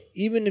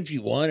even if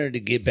you wanted to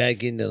get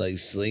back into like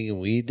slinging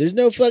weed, there's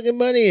no fucking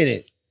money in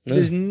it. No.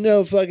 There's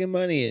no fucking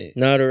money in it.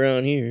 Not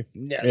around here.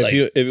 No,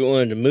 if you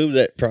wanted to move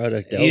that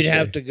product you'd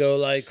have to go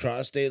like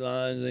cross state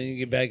lines, then you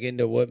get back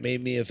into what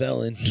made me a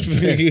felon.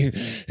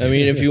 I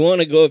mean, if you want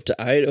to go up to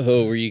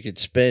Idaho where you could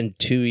spend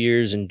 2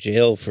 years in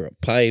jail for a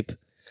pipe,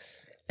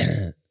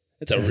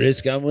 it's a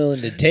risk I'm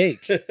willing to take.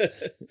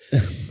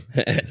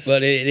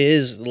 But it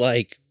is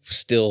like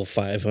still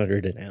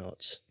 $500 an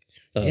ounce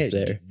up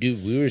there.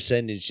 Dude, we were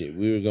sending shit.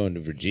 We were going to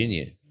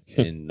Virginia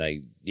and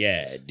like,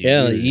 yeah. Dude,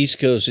 yeah, on the East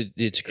Coast,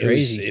 it's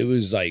crazy. It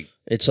was like.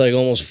 It's like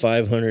almost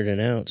 $500 an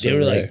ounce. They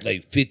were like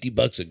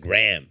 $50 a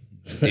gram.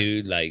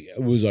 Dude, like,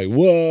 it was like,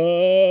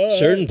 what?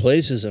 Certain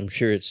places, I'm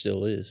sure it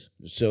still is.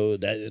 So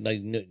that,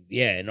 like,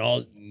 yeah, and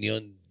all, you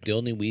know, the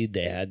only weed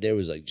they had there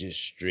was like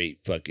just straight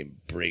fucking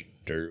brick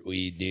dirt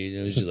weed, dude.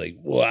 It was just like,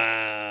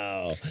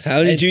 wow.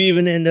 How did you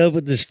even end up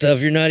with this stuff?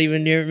 You're not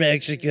even near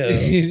Mexico.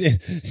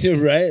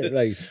 Right?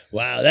 Like,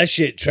 wow, that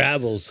shit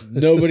travels.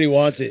 Nobody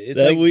wants it. It's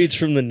that like, weed's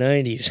from the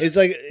 90s. It's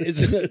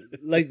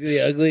like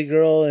the ugly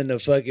girl and the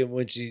fucking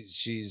when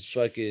she's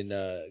fucking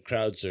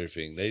crowd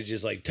surfing. They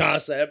just like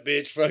toss that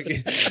bitch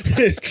fucking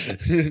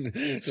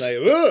like,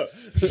 whoa.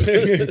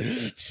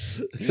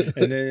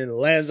 And then it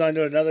lands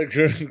onto another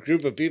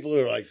group of people who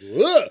are like,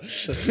 whoa.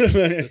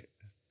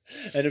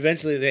 And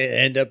eventually they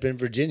end up in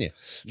Virginia.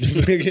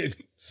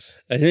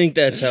 I think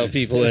that's how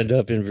people end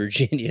up in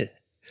Virginia.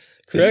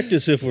 Correct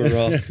us if we're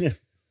wrong.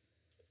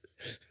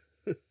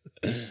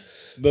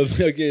 But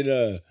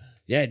fucking,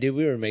 yeah, dude,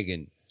 we were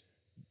making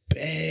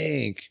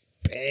bank.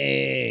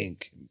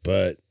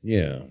 But,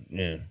 yeah.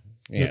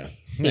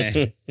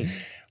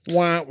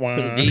 Wah,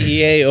 wah.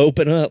 DEA,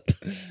 open up.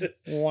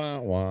 Wah,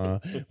 wah.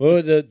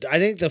 Well, I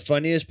think the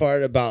funniest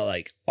part about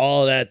like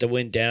all that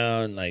went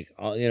down, like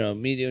all, you know,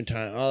 medium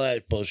time, all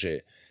that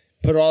bullshit.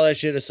 Put all that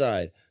shit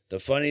aside. The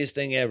funniest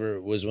thing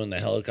ever was when the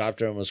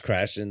helicopter almost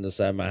crashed in the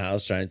side of my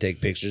house trying to take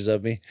pictures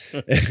of me.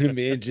 And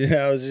me and Jen,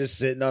 I was just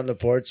sitting on the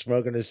porch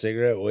smoking a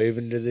cigarette,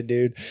 waving to the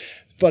dude.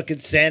 Fucking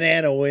Santa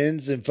Ana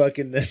winds and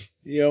fucking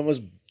you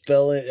almost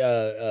fell in,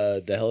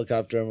 the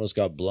helicopter almost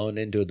got blown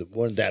into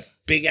that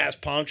big ass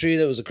palm tree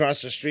that was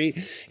across the street.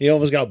 He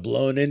almost got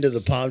blown into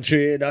the palm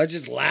tree, and I was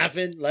just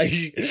laughing. Like,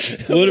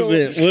 would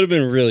have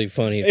been really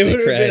funny if it they would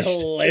have crashed. been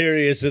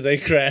hilarious if they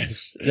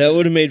crashed. That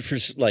would have made for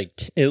like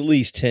at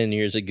least 10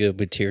 years of good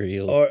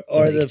material.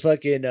 Or the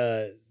fucking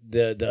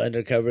the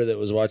undercover that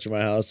was watching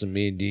my house, and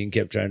me and Dean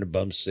kept trying to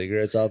bum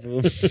cigarettes off of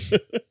him.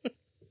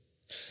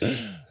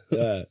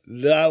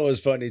 That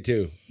was funny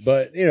too.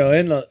 But you know,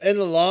 in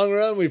the long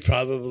run, we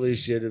probably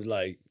should have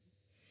like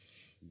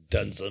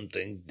done some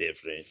things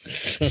different.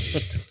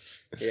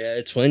 Yeah,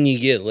 it's when you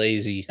get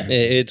lazy.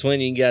 It's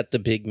when you got the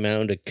big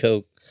mound of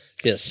coke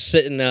just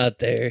sitting out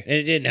there. And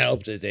it didn't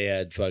help that they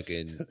had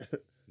fucking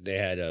they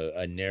had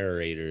a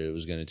narrator that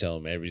was going to tell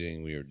them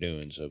everything we were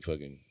doing. So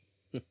fucking,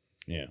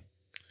 yeah.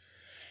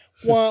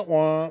 Wah,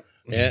 wah.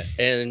 Yeah,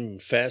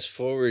 and fast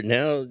forward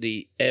now,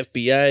 the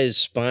FBI is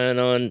spying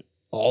on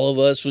all of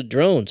us with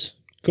drones.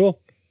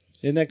 Cool.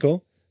 Isn't that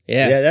cool?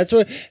 Yeah. That's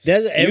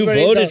you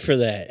voted for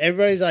that.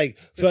 Everybody's like,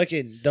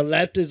 fucking, the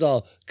left is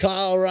all,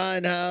 Kyle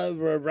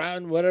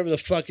Ryan, whatever the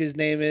fuck his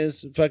name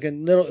is,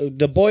 fucking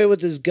the boy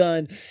with his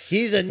gun,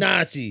 he's a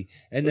Nazi.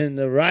 And then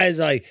the right's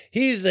like,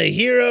 he's the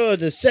hero of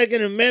the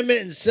Second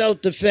Amendment and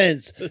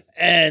self-defense.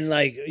 And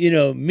like,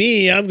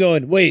 me, I'm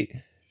going, wait,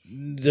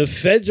 the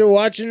feds are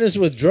watching us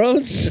with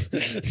drones?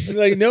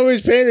 Like,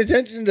 nobody's paying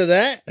attention to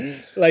that?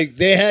 Like,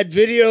 they had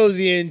video of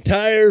the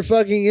entire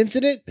fucking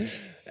incident?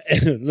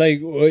 Like,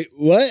 wait,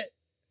 what?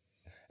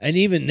 And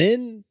even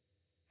then,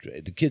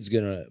 the kid's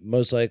gonna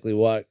most likely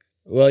walk.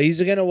 Well,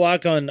 he's gonna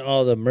walk on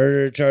all the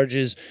murder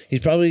charges.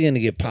 He's probably gonna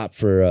get popped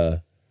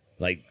for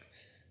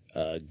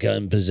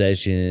gun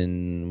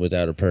possession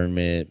without a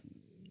permit.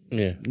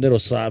 Yeah, little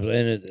slap,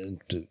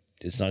 and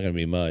it's not gonna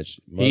be much.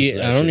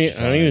 I don't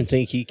even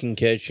think he can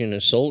catch an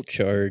assault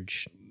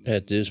charge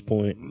at this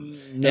point.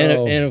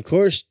 No. And of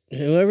course,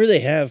 whoever they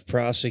have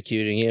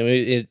prosecuting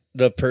him,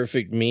 the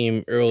perfect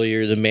meme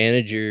earlier, the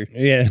manager.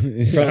 Yeah.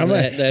 From how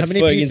many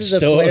pieces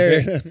of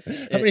flair?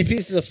 How many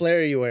pieces of flair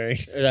are you wearing?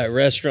 That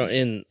restaurant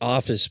in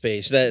Office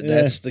Space.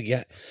 That's the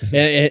guy.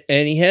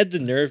 And he had the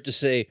nerve to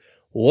say,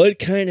 what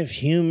kind of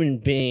human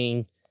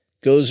being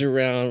goes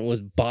around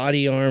with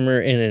body armor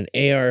and an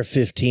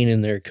AR-15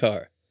 in their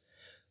car?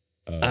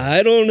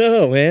 I don't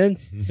know, man.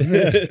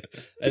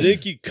 I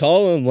think you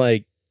call them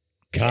like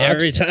cops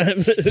every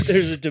time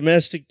there's a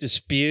domestic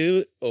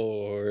dispute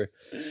or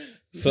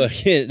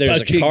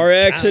there's a car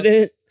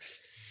accident.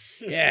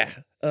 Yeah.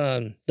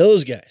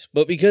 Those guys.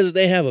 But because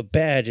they have a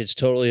badge, it's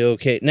totally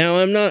okay. Now,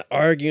 I'm not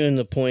arguing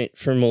the point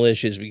for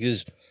militias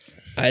because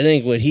I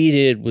think what he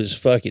did was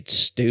fucking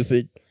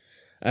stupid.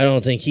 I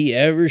don't think he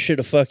ever should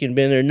have fucking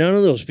been there. None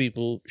of those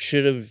people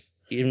should have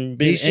even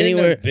been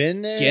anywhere.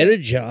 Been there. Get a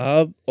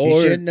job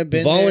or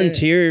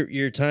volunteer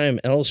your time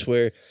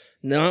elsewhere.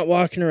 Not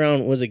walking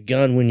around with a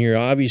gun when you're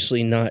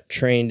obviously not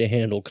trained to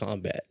handle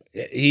combat.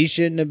 He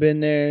shouldn't have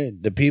been there.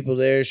 The people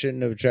there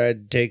shouldn't have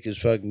tried to take his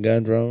fucking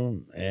gun from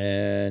him.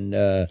 And,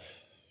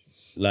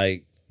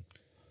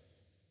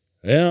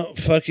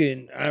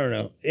 fucking, I don't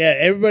know. Yeah,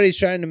 everybody's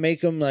trying to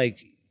make him like,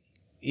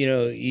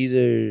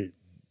 either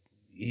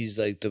he's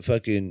like the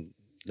fucking,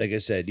 like I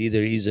said,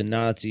 either he's a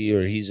Nazi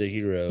or he's a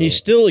hero. He's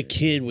still a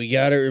kid. We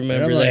got to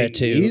remember that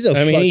too. He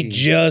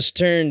just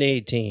turned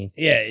 18.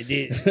 Yeah,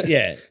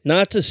 yeah.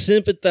 Not to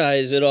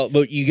sympathize at all,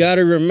 but you got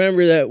to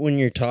remember that when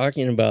you're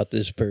talking about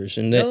this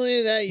person. That not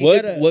only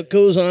that, what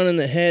goes on in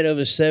the head of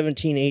a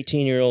 17,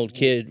 18-year-old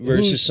kid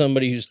versus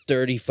somebody who's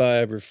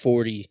 35 or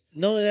 40.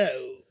 No, that.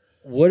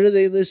 What are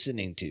they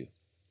listening to?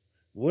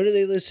 What are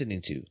they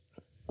listening to?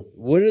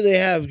 What do they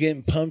have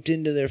getting pumped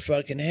into their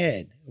fucking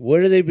head?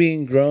 What are they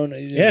being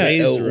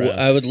raised around?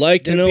 I would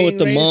like to know what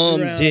the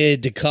mom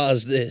did to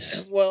cause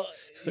this. Well,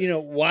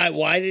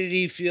 why did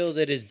he feel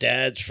that his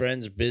dad's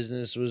friend's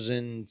business was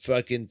in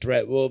fucking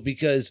threat? Well,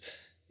 because,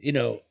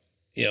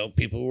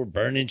 people were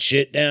burning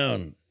shit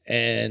down.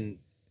 And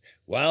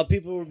while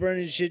people were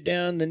burning shit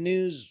down, the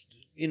news,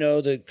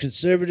 the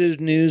conservative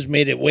news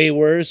made it way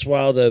worse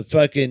while the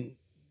fucking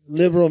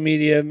liberal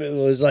media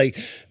was like,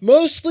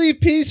 mostly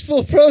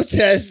peaceful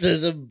protests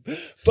as a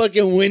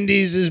fucking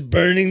Wendy's is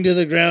burning to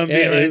the ground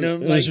behind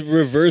them. It was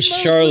reverse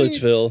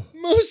Charlottesville.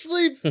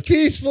 Mostly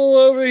peaceful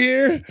over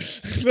here. Pan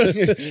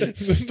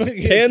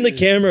the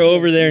camera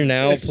over there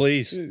now,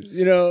 please.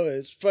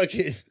 It's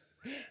fucking...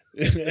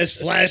 as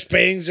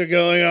flashbangs are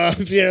going off,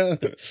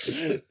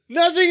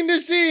 nothing to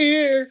see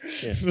here.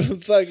 Yeah.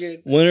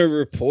 Fucking when a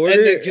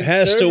reporter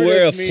has to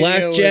wear a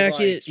flak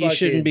jacket, you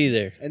shouldn't be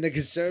there. And the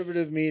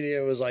conservative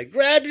media was like,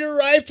 "Grab your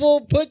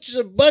rifle, put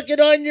a bucket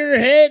on your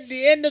head.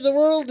 The end of the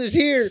world is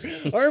here.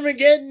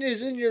 Armageddon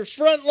is in your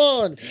front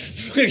lawn."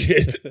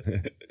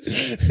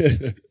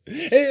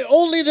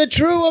 Only the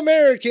true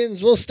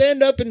Americans will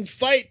stand up and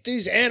fight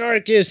these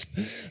anarchists.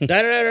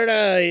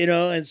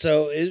 And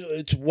so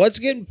it's what's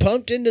getting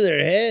pumped into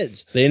their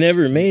heads. They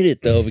never made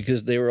it though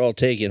because they were all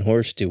taking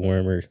horse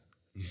dewormer,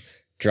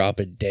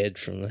 dropping dead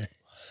from that.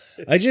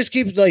 I just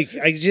keep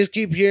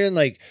hearing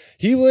like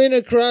he went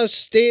across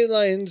state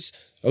lines.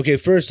 Okay,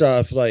 first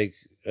off,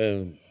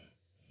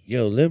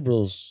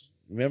 liberals,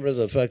 remember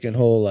the fucking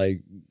whole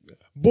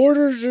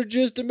borders are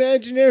just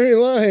imaginary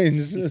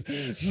lines.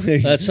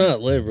 That's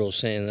not liberals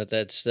saying that.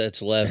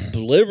 That's left.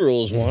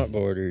 Liberals want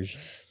borders.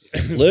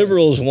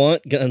 Liberals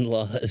want gun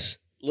laws.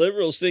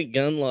 Liberals think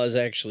gun laws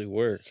actually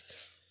work.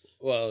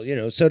 Well,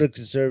 so do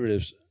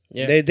conservatives.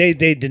 Yeah.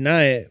 They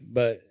deny it,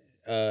 but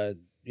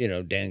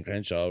Dan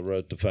Crenshaw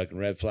wrote the fucking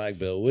red flag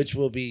bill, which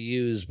will be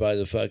used by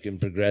the fucking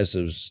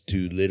progressives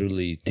to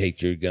literally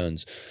take your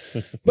guns.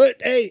 But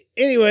hey,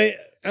 anyway,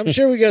 I'm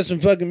sure we got some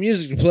fucking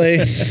music to play.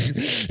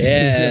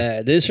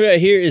 Yeah, this right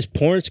here is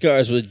Porn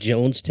Scars with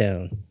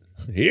Jonestown.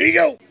 Here you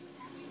go.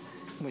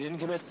 We didn't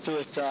commit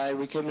suicide.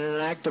 We committed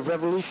an act of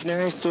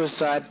revolutionary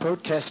suicide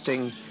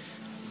protesting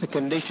the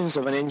conditions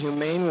of an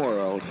inhumane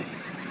world.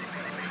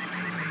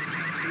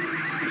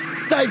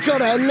 They've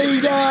got a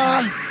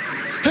leader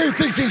who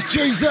thinks he's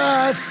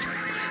Jesus.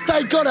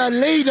 They've got a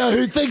leader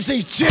who thinks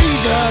he's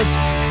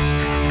Jesus.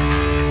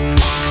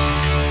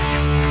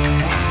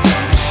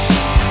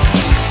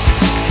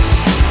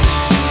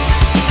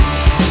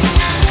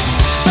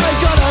 They've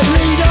got a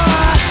leader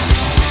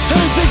who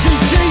thinks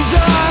he's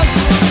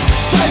Jesus.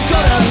 They've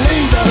got a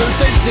leader who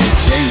thinks he's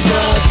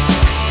Jesus.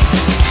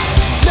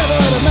 Never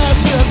heard a man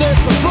speak of this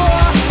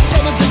before.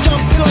 Someone's a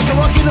jumping like a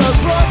rocket on his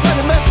floor,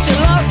 spreading a message of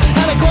love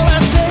and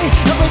equality,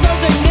 and with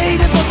those in need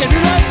of fucking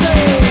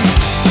realities.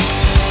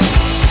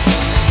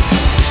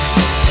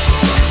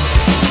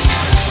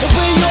 If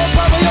we your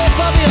brother,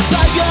 your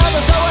savior,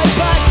 there's no way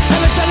back,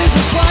 and it's any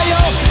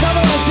betrayal.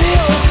 Never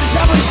ideals,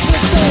 never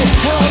twisted.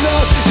 Hell no,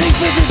 these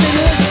visions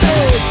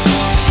enlisted.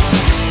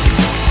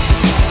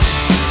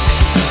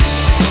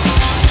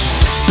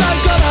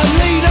 They've got a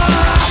leader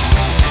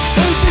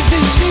who thinks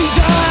he's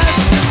Jesus.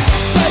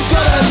 They've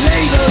got a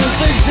leader who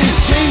thinks he's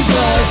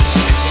Jesus.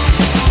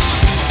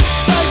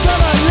 They've got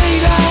a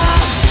leader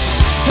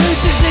who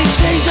thinks he's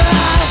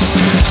Jesus.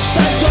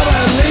 They've got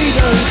a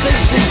leader who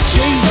thinks he's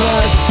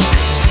Jesus.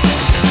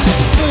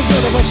 We've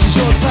got a Russian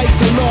sure takes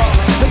a lot.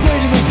 The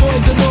greedy me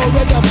boys and all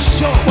end up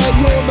shot when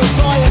your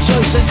Messiah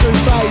shows his true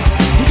face.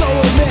 You gotta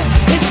admit,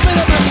 it's been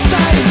a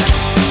mistake.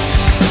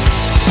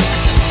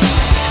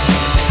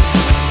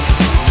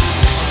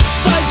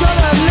 They've got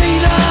a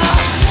leader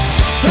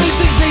who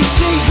thinks he's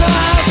Jesus.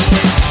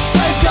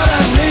 They've got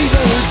a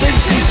leader who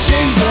thinks he's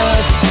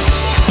Jesus.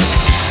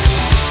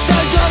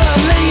 They've got a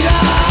leader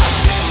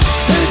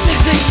who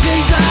thinks he's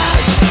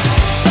Jesus.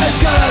 They've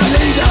got a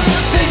leader who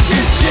thinks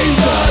he's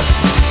Jesus.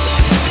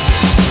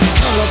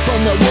 Colour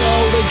from the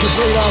world in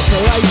complete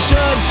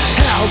isolation.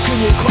 How can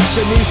you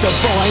question these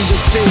divine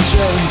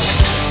decisions?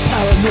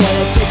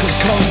 Paranoia took a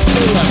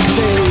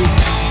conspiracy.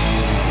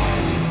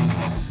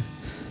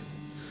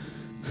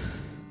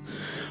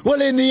 Well,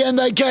 in the end,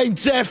 they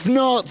gained death,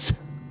 not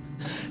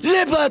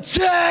liberty.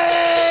 They've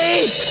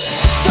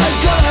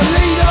got a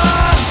leader.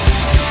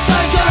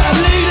 They've got a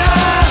leader.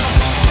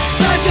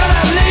 They've got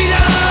a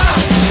leader.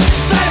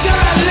 They've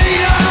got a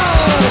leader.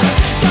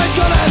 They've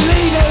got a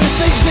leader who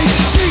thinks he's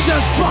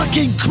Jesus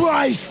fucking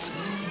Christ.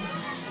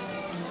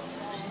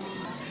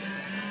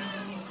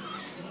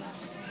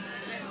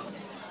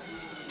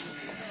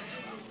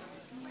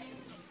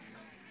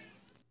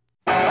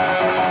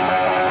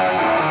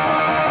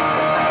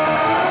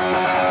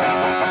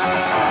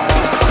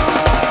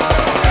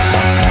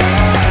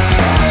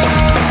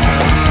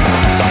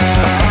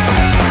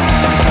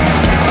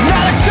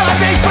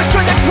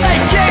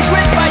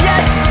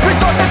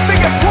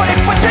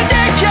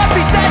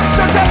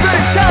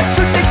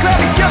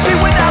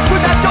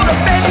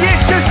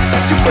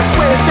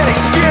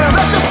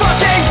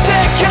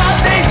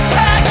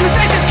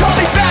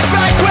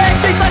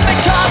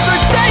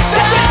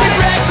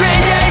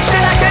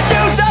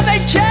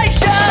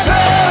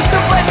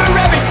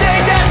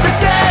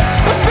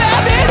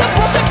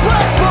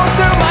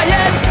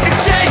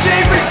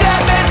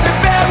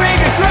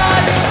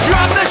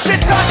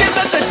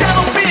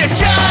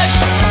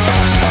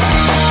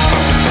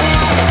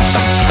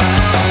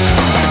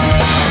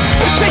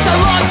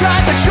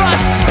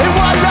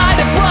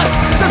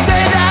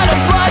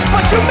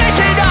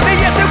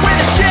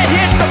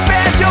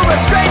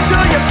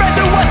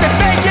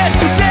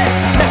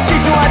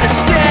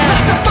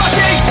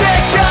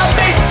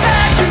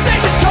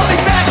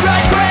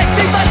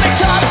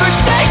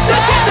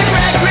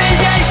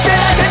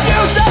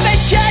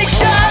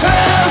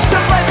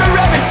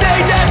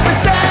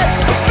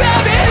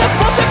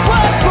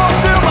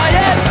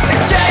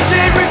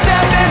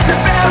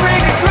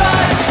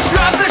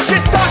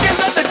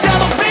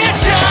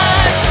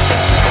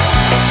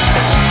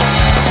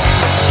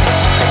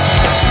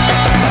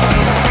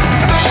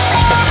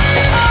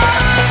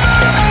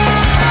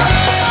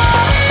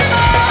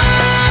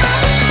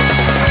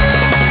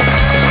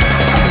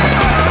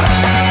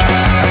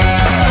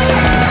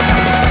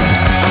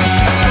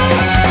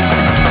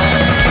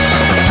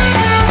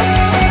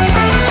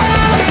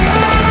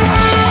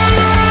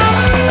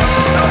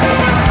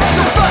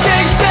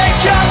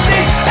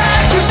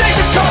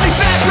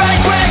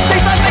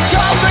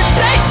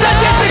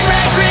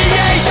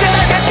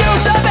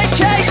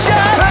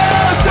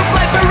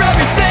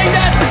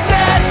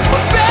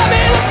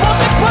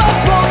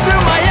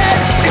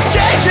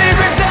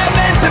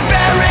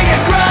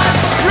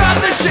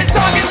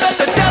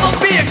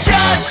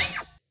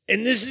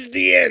 And this is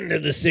the end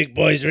of the Sick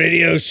Boys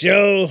Radio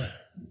Show.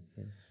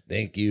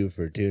 Thank you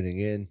for tuning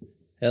in.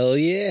 Hell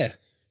yeah.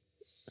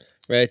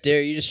 Right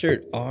there, you just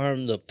heard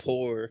Arm the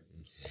Poor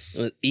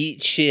with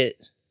Eat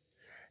Shit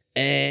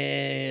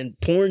and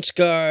Porn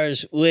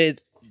Scars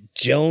with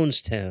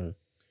Jonestown.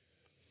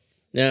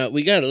 Now,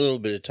 we got a little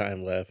bit of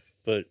time left,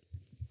 but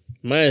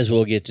might as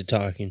well get to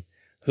talking.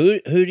 Who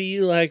do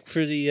you like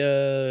for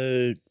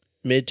the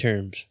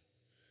midterms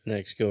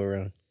next go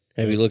around?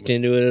 Have you looked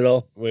into it at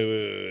all?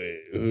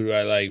 Wait. Who do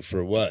I like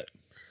for what?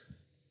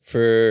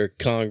 For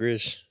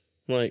Congress,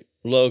 like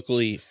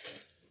locally,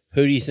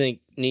 who do you think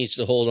needs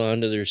to hold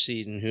on to their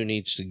seat and who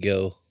needs to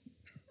go?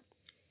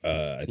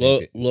 I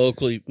think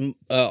locally,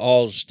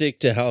 I'll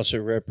stick to House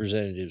of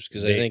Representatives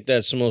because I think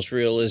that's the most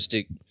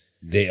realistic.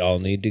 They all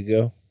need to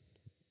go.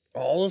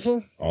 All of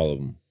them? All of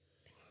them.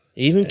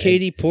 Even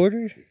Katie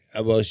Porter?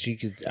 Well, she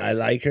could. I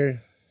like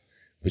her,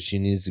 but she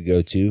needs to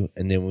go too.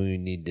 And then we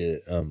need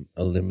to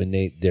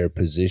eliminate their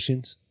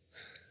positions.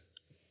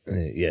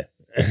 Yeah.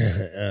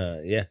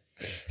 Yeah.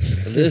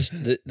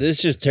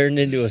 This just turned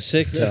into a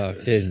sick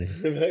talk, didn't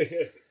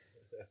it?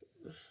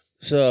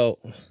 So,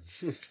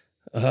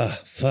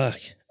 fuck.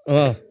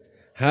 Oh,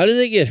 how did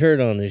they get hurt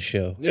on this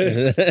show?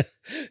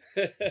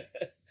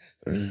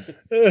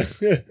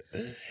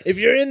 If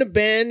you're in a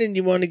band and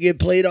you want to get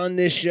played on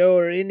this show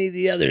or any of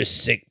the other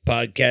sick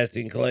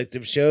podcasting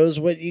collective shows,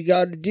 what you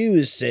got to do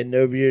is send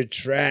over your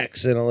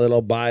tracks and a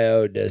little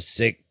bio to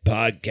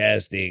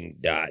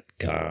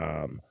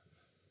sickpodcasting.com.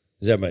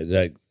 Is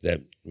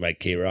that my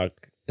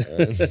K-Rock?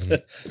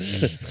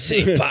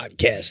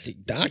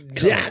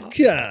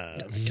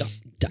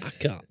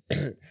 Sickpodcasting.com.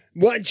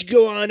 Why don't you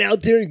go on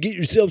out there and get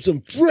yourself some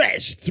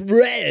fresh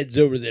threads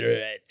over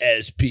there at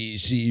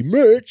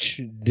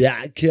spcmerch.com.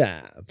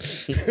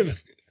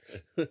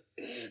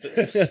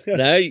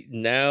 now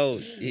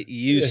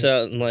you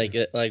sound like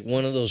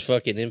one of those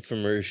fucking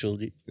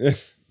infomercials.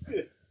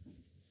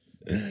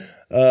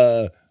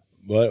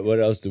 What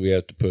else do we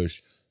have to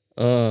push?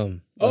 The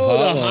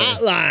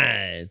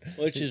hotline,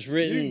 which is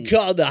written. You can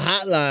call the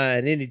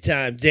hotline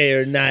anytime, day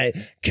or night.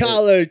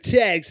 Call or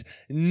text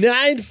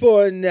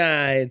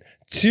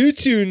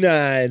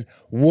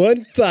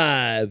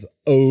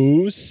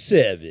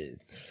 949-229-1507.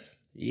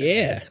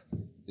 Yeah.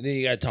 And then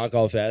you gotta talk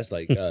all fast,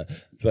 like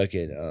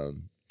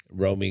fucking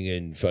roaming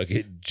and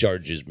fucking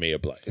charges may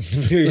apply.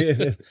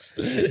 You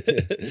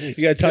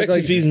gotta talk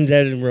like fees and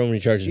debt and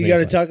roaming charges. You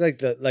gotta talk like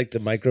the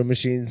micro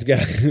machines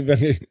guy.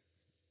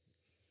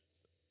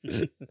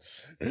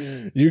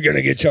 You're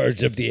gonna get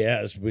charged up the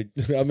ass, but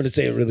I'm gonna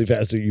say it really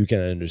fast so you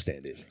can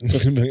understand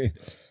it.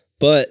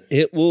 But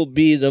it will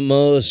be the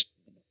most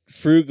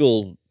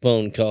frugal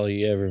phone call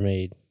you ever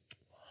made.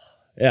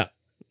 Yeah.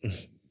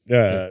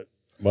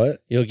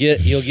 What? You'll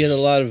get a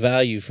lot of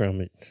value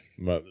from it.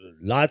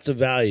 Lots of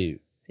value.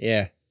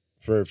 Yeah.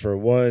 For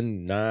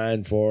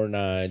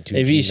 1-949-229-1507.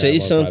 If you say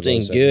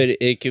something good,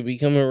 it could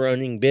become a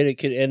running bit. It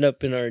could end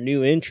up in our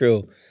new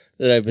intro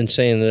that I've been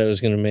saying that I was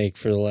going to make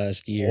for the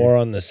last year. Or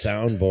on the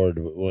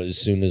soundboard as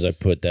soon as I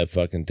put that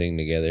fucking thing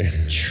together.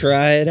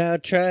 Try it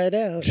out.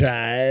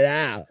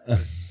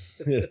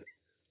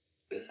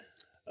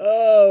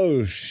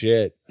 Oh,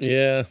 shit.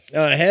 Yeah.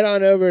 Head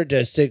on over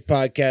to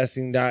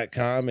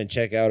sickpodcasting.com and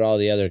check out all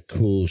the other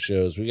cool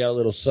shows. We got a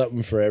little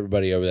something for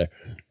everybody over there.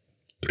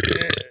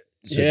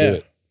 So yeah. Do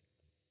it.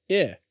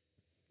 Yeah.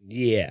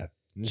 Yeah.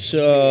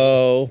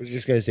 So we're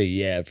just gonna say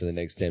yeah for the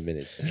next 10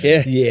 minutes.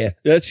 Yeah.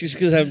 That's just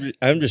because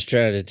I'm just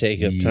trying to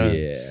take up time.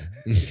 Yeah.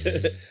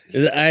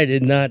 I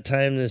did not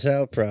time this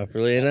out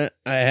properly, and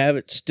I have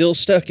it still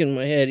stuck in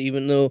my head,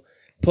 even though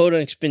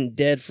Podunk's been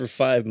dead for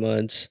 5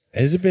 months.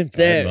 Has it been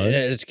 5 months?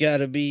 It's got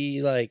to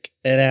be like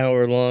an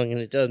hour long, and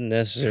it doesn't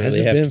necessarily Has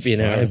it have been to be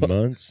an hour. 5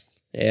 months?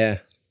 Yeah.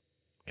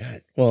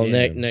 God. Well,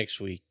 damn.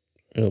 next week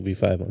it'll be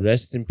 5 months.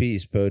 Rest in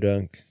peace,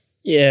 Podunk.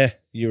 Yeah.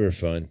 You were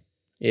fun.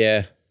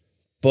 Yeah.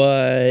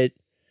 But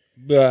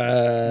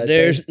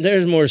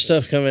there's more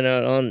stuff coming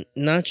out on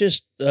not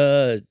just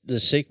the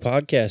sick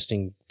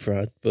podcasting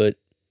front, but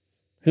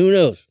who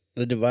knows?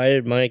 The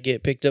Divided might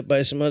get picked up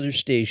by some other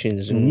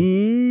stations. And,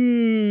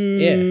 ooh,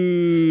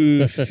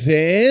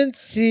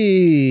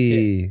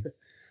 fancy.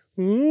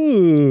 Yeah.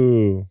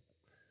 Ooh.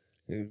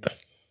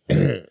 All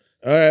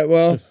right,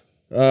 well,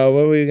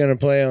 what were you going to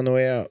play on the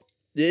way out?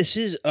 This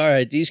is, all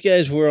right, these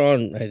guys were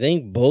on, I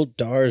think, both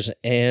Dars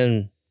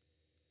and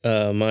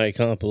my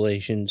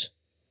compilations.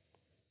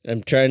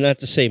 I'm trying not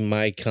to say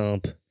my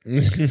comp.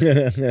 It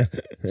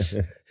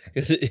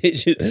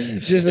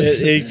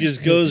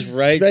just goes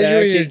right especially back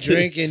when you're into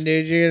drinking,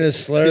 dude. You're gonna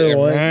slur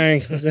one.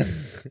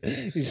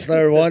 You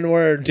slur one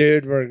word,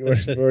 dude.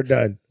 We're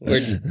done. We're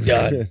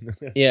done.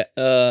 Yeah.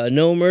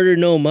 No Murder,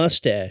 No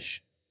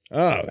Mustache.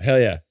 Oh hell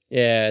yeah!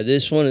 Yeah,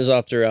 this one is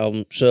off their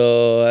album,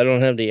 so I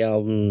don't have the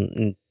album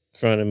in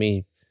front of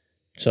me,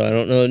 so I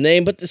don't know the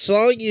name. But the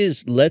song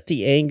is "Let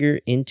the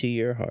Anger Into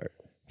Your Heart."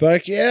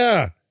 Fuck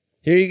yeah!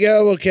 Here you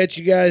go. We'll catch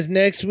you guys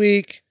next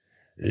week.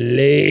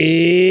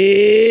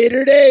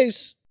 Later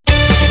days.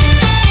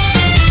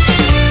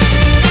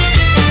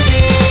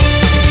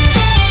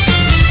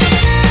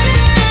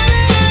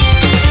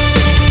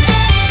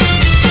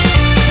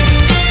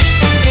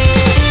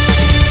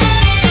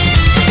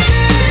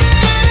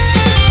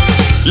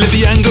 Let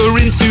the anger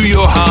into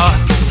your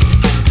heart.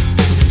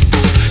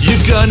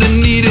 You're gonna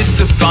need it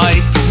to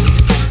fight.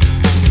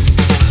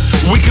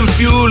 We can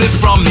fuel it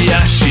from the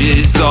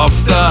ashes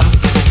of the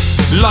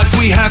life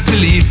we had to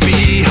leave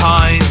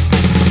behind.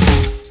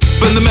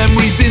 Burn the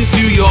memories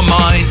into your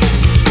mind.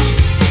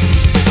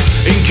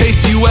 In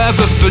case you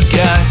ever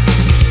forget.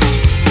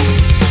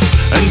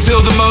 Until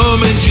the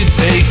moment you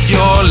take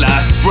your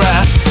last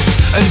breath,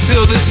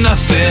 until there's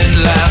nothing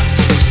left.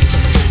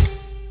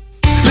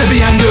 Let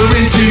the anger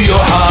into your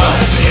heart.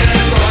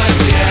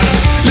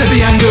 Let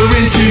the anger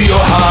into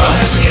your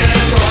heart.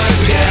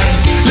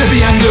 Let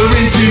the anger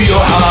into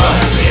your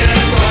heart.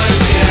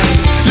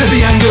 Let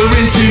the anger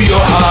into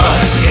your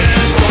heart.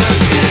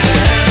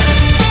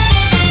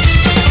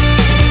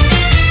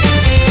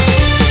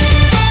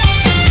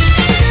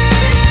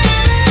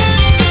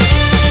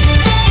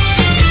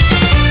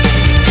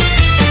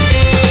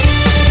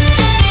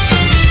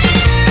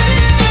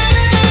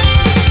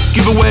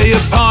 Give away a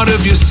part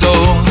of your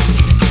soul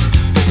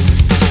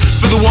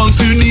for the ones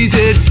who need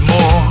it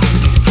more.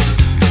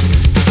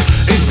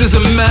 It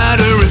doesn't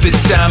matter if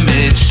it's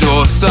damaged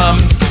or some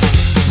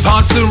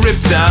parts are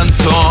ripped and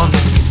torn.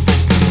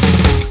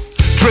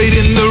 Trade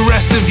in the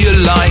rest of your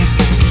life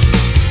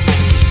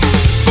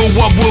for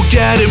what we'll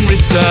get in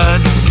return.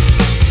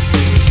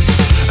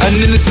 And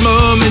in this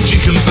moment you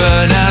can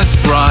burn as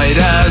bright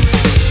as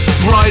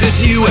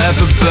you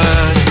ever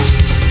burned.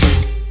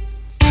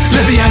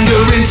 Let the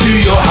anger into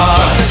your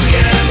heart.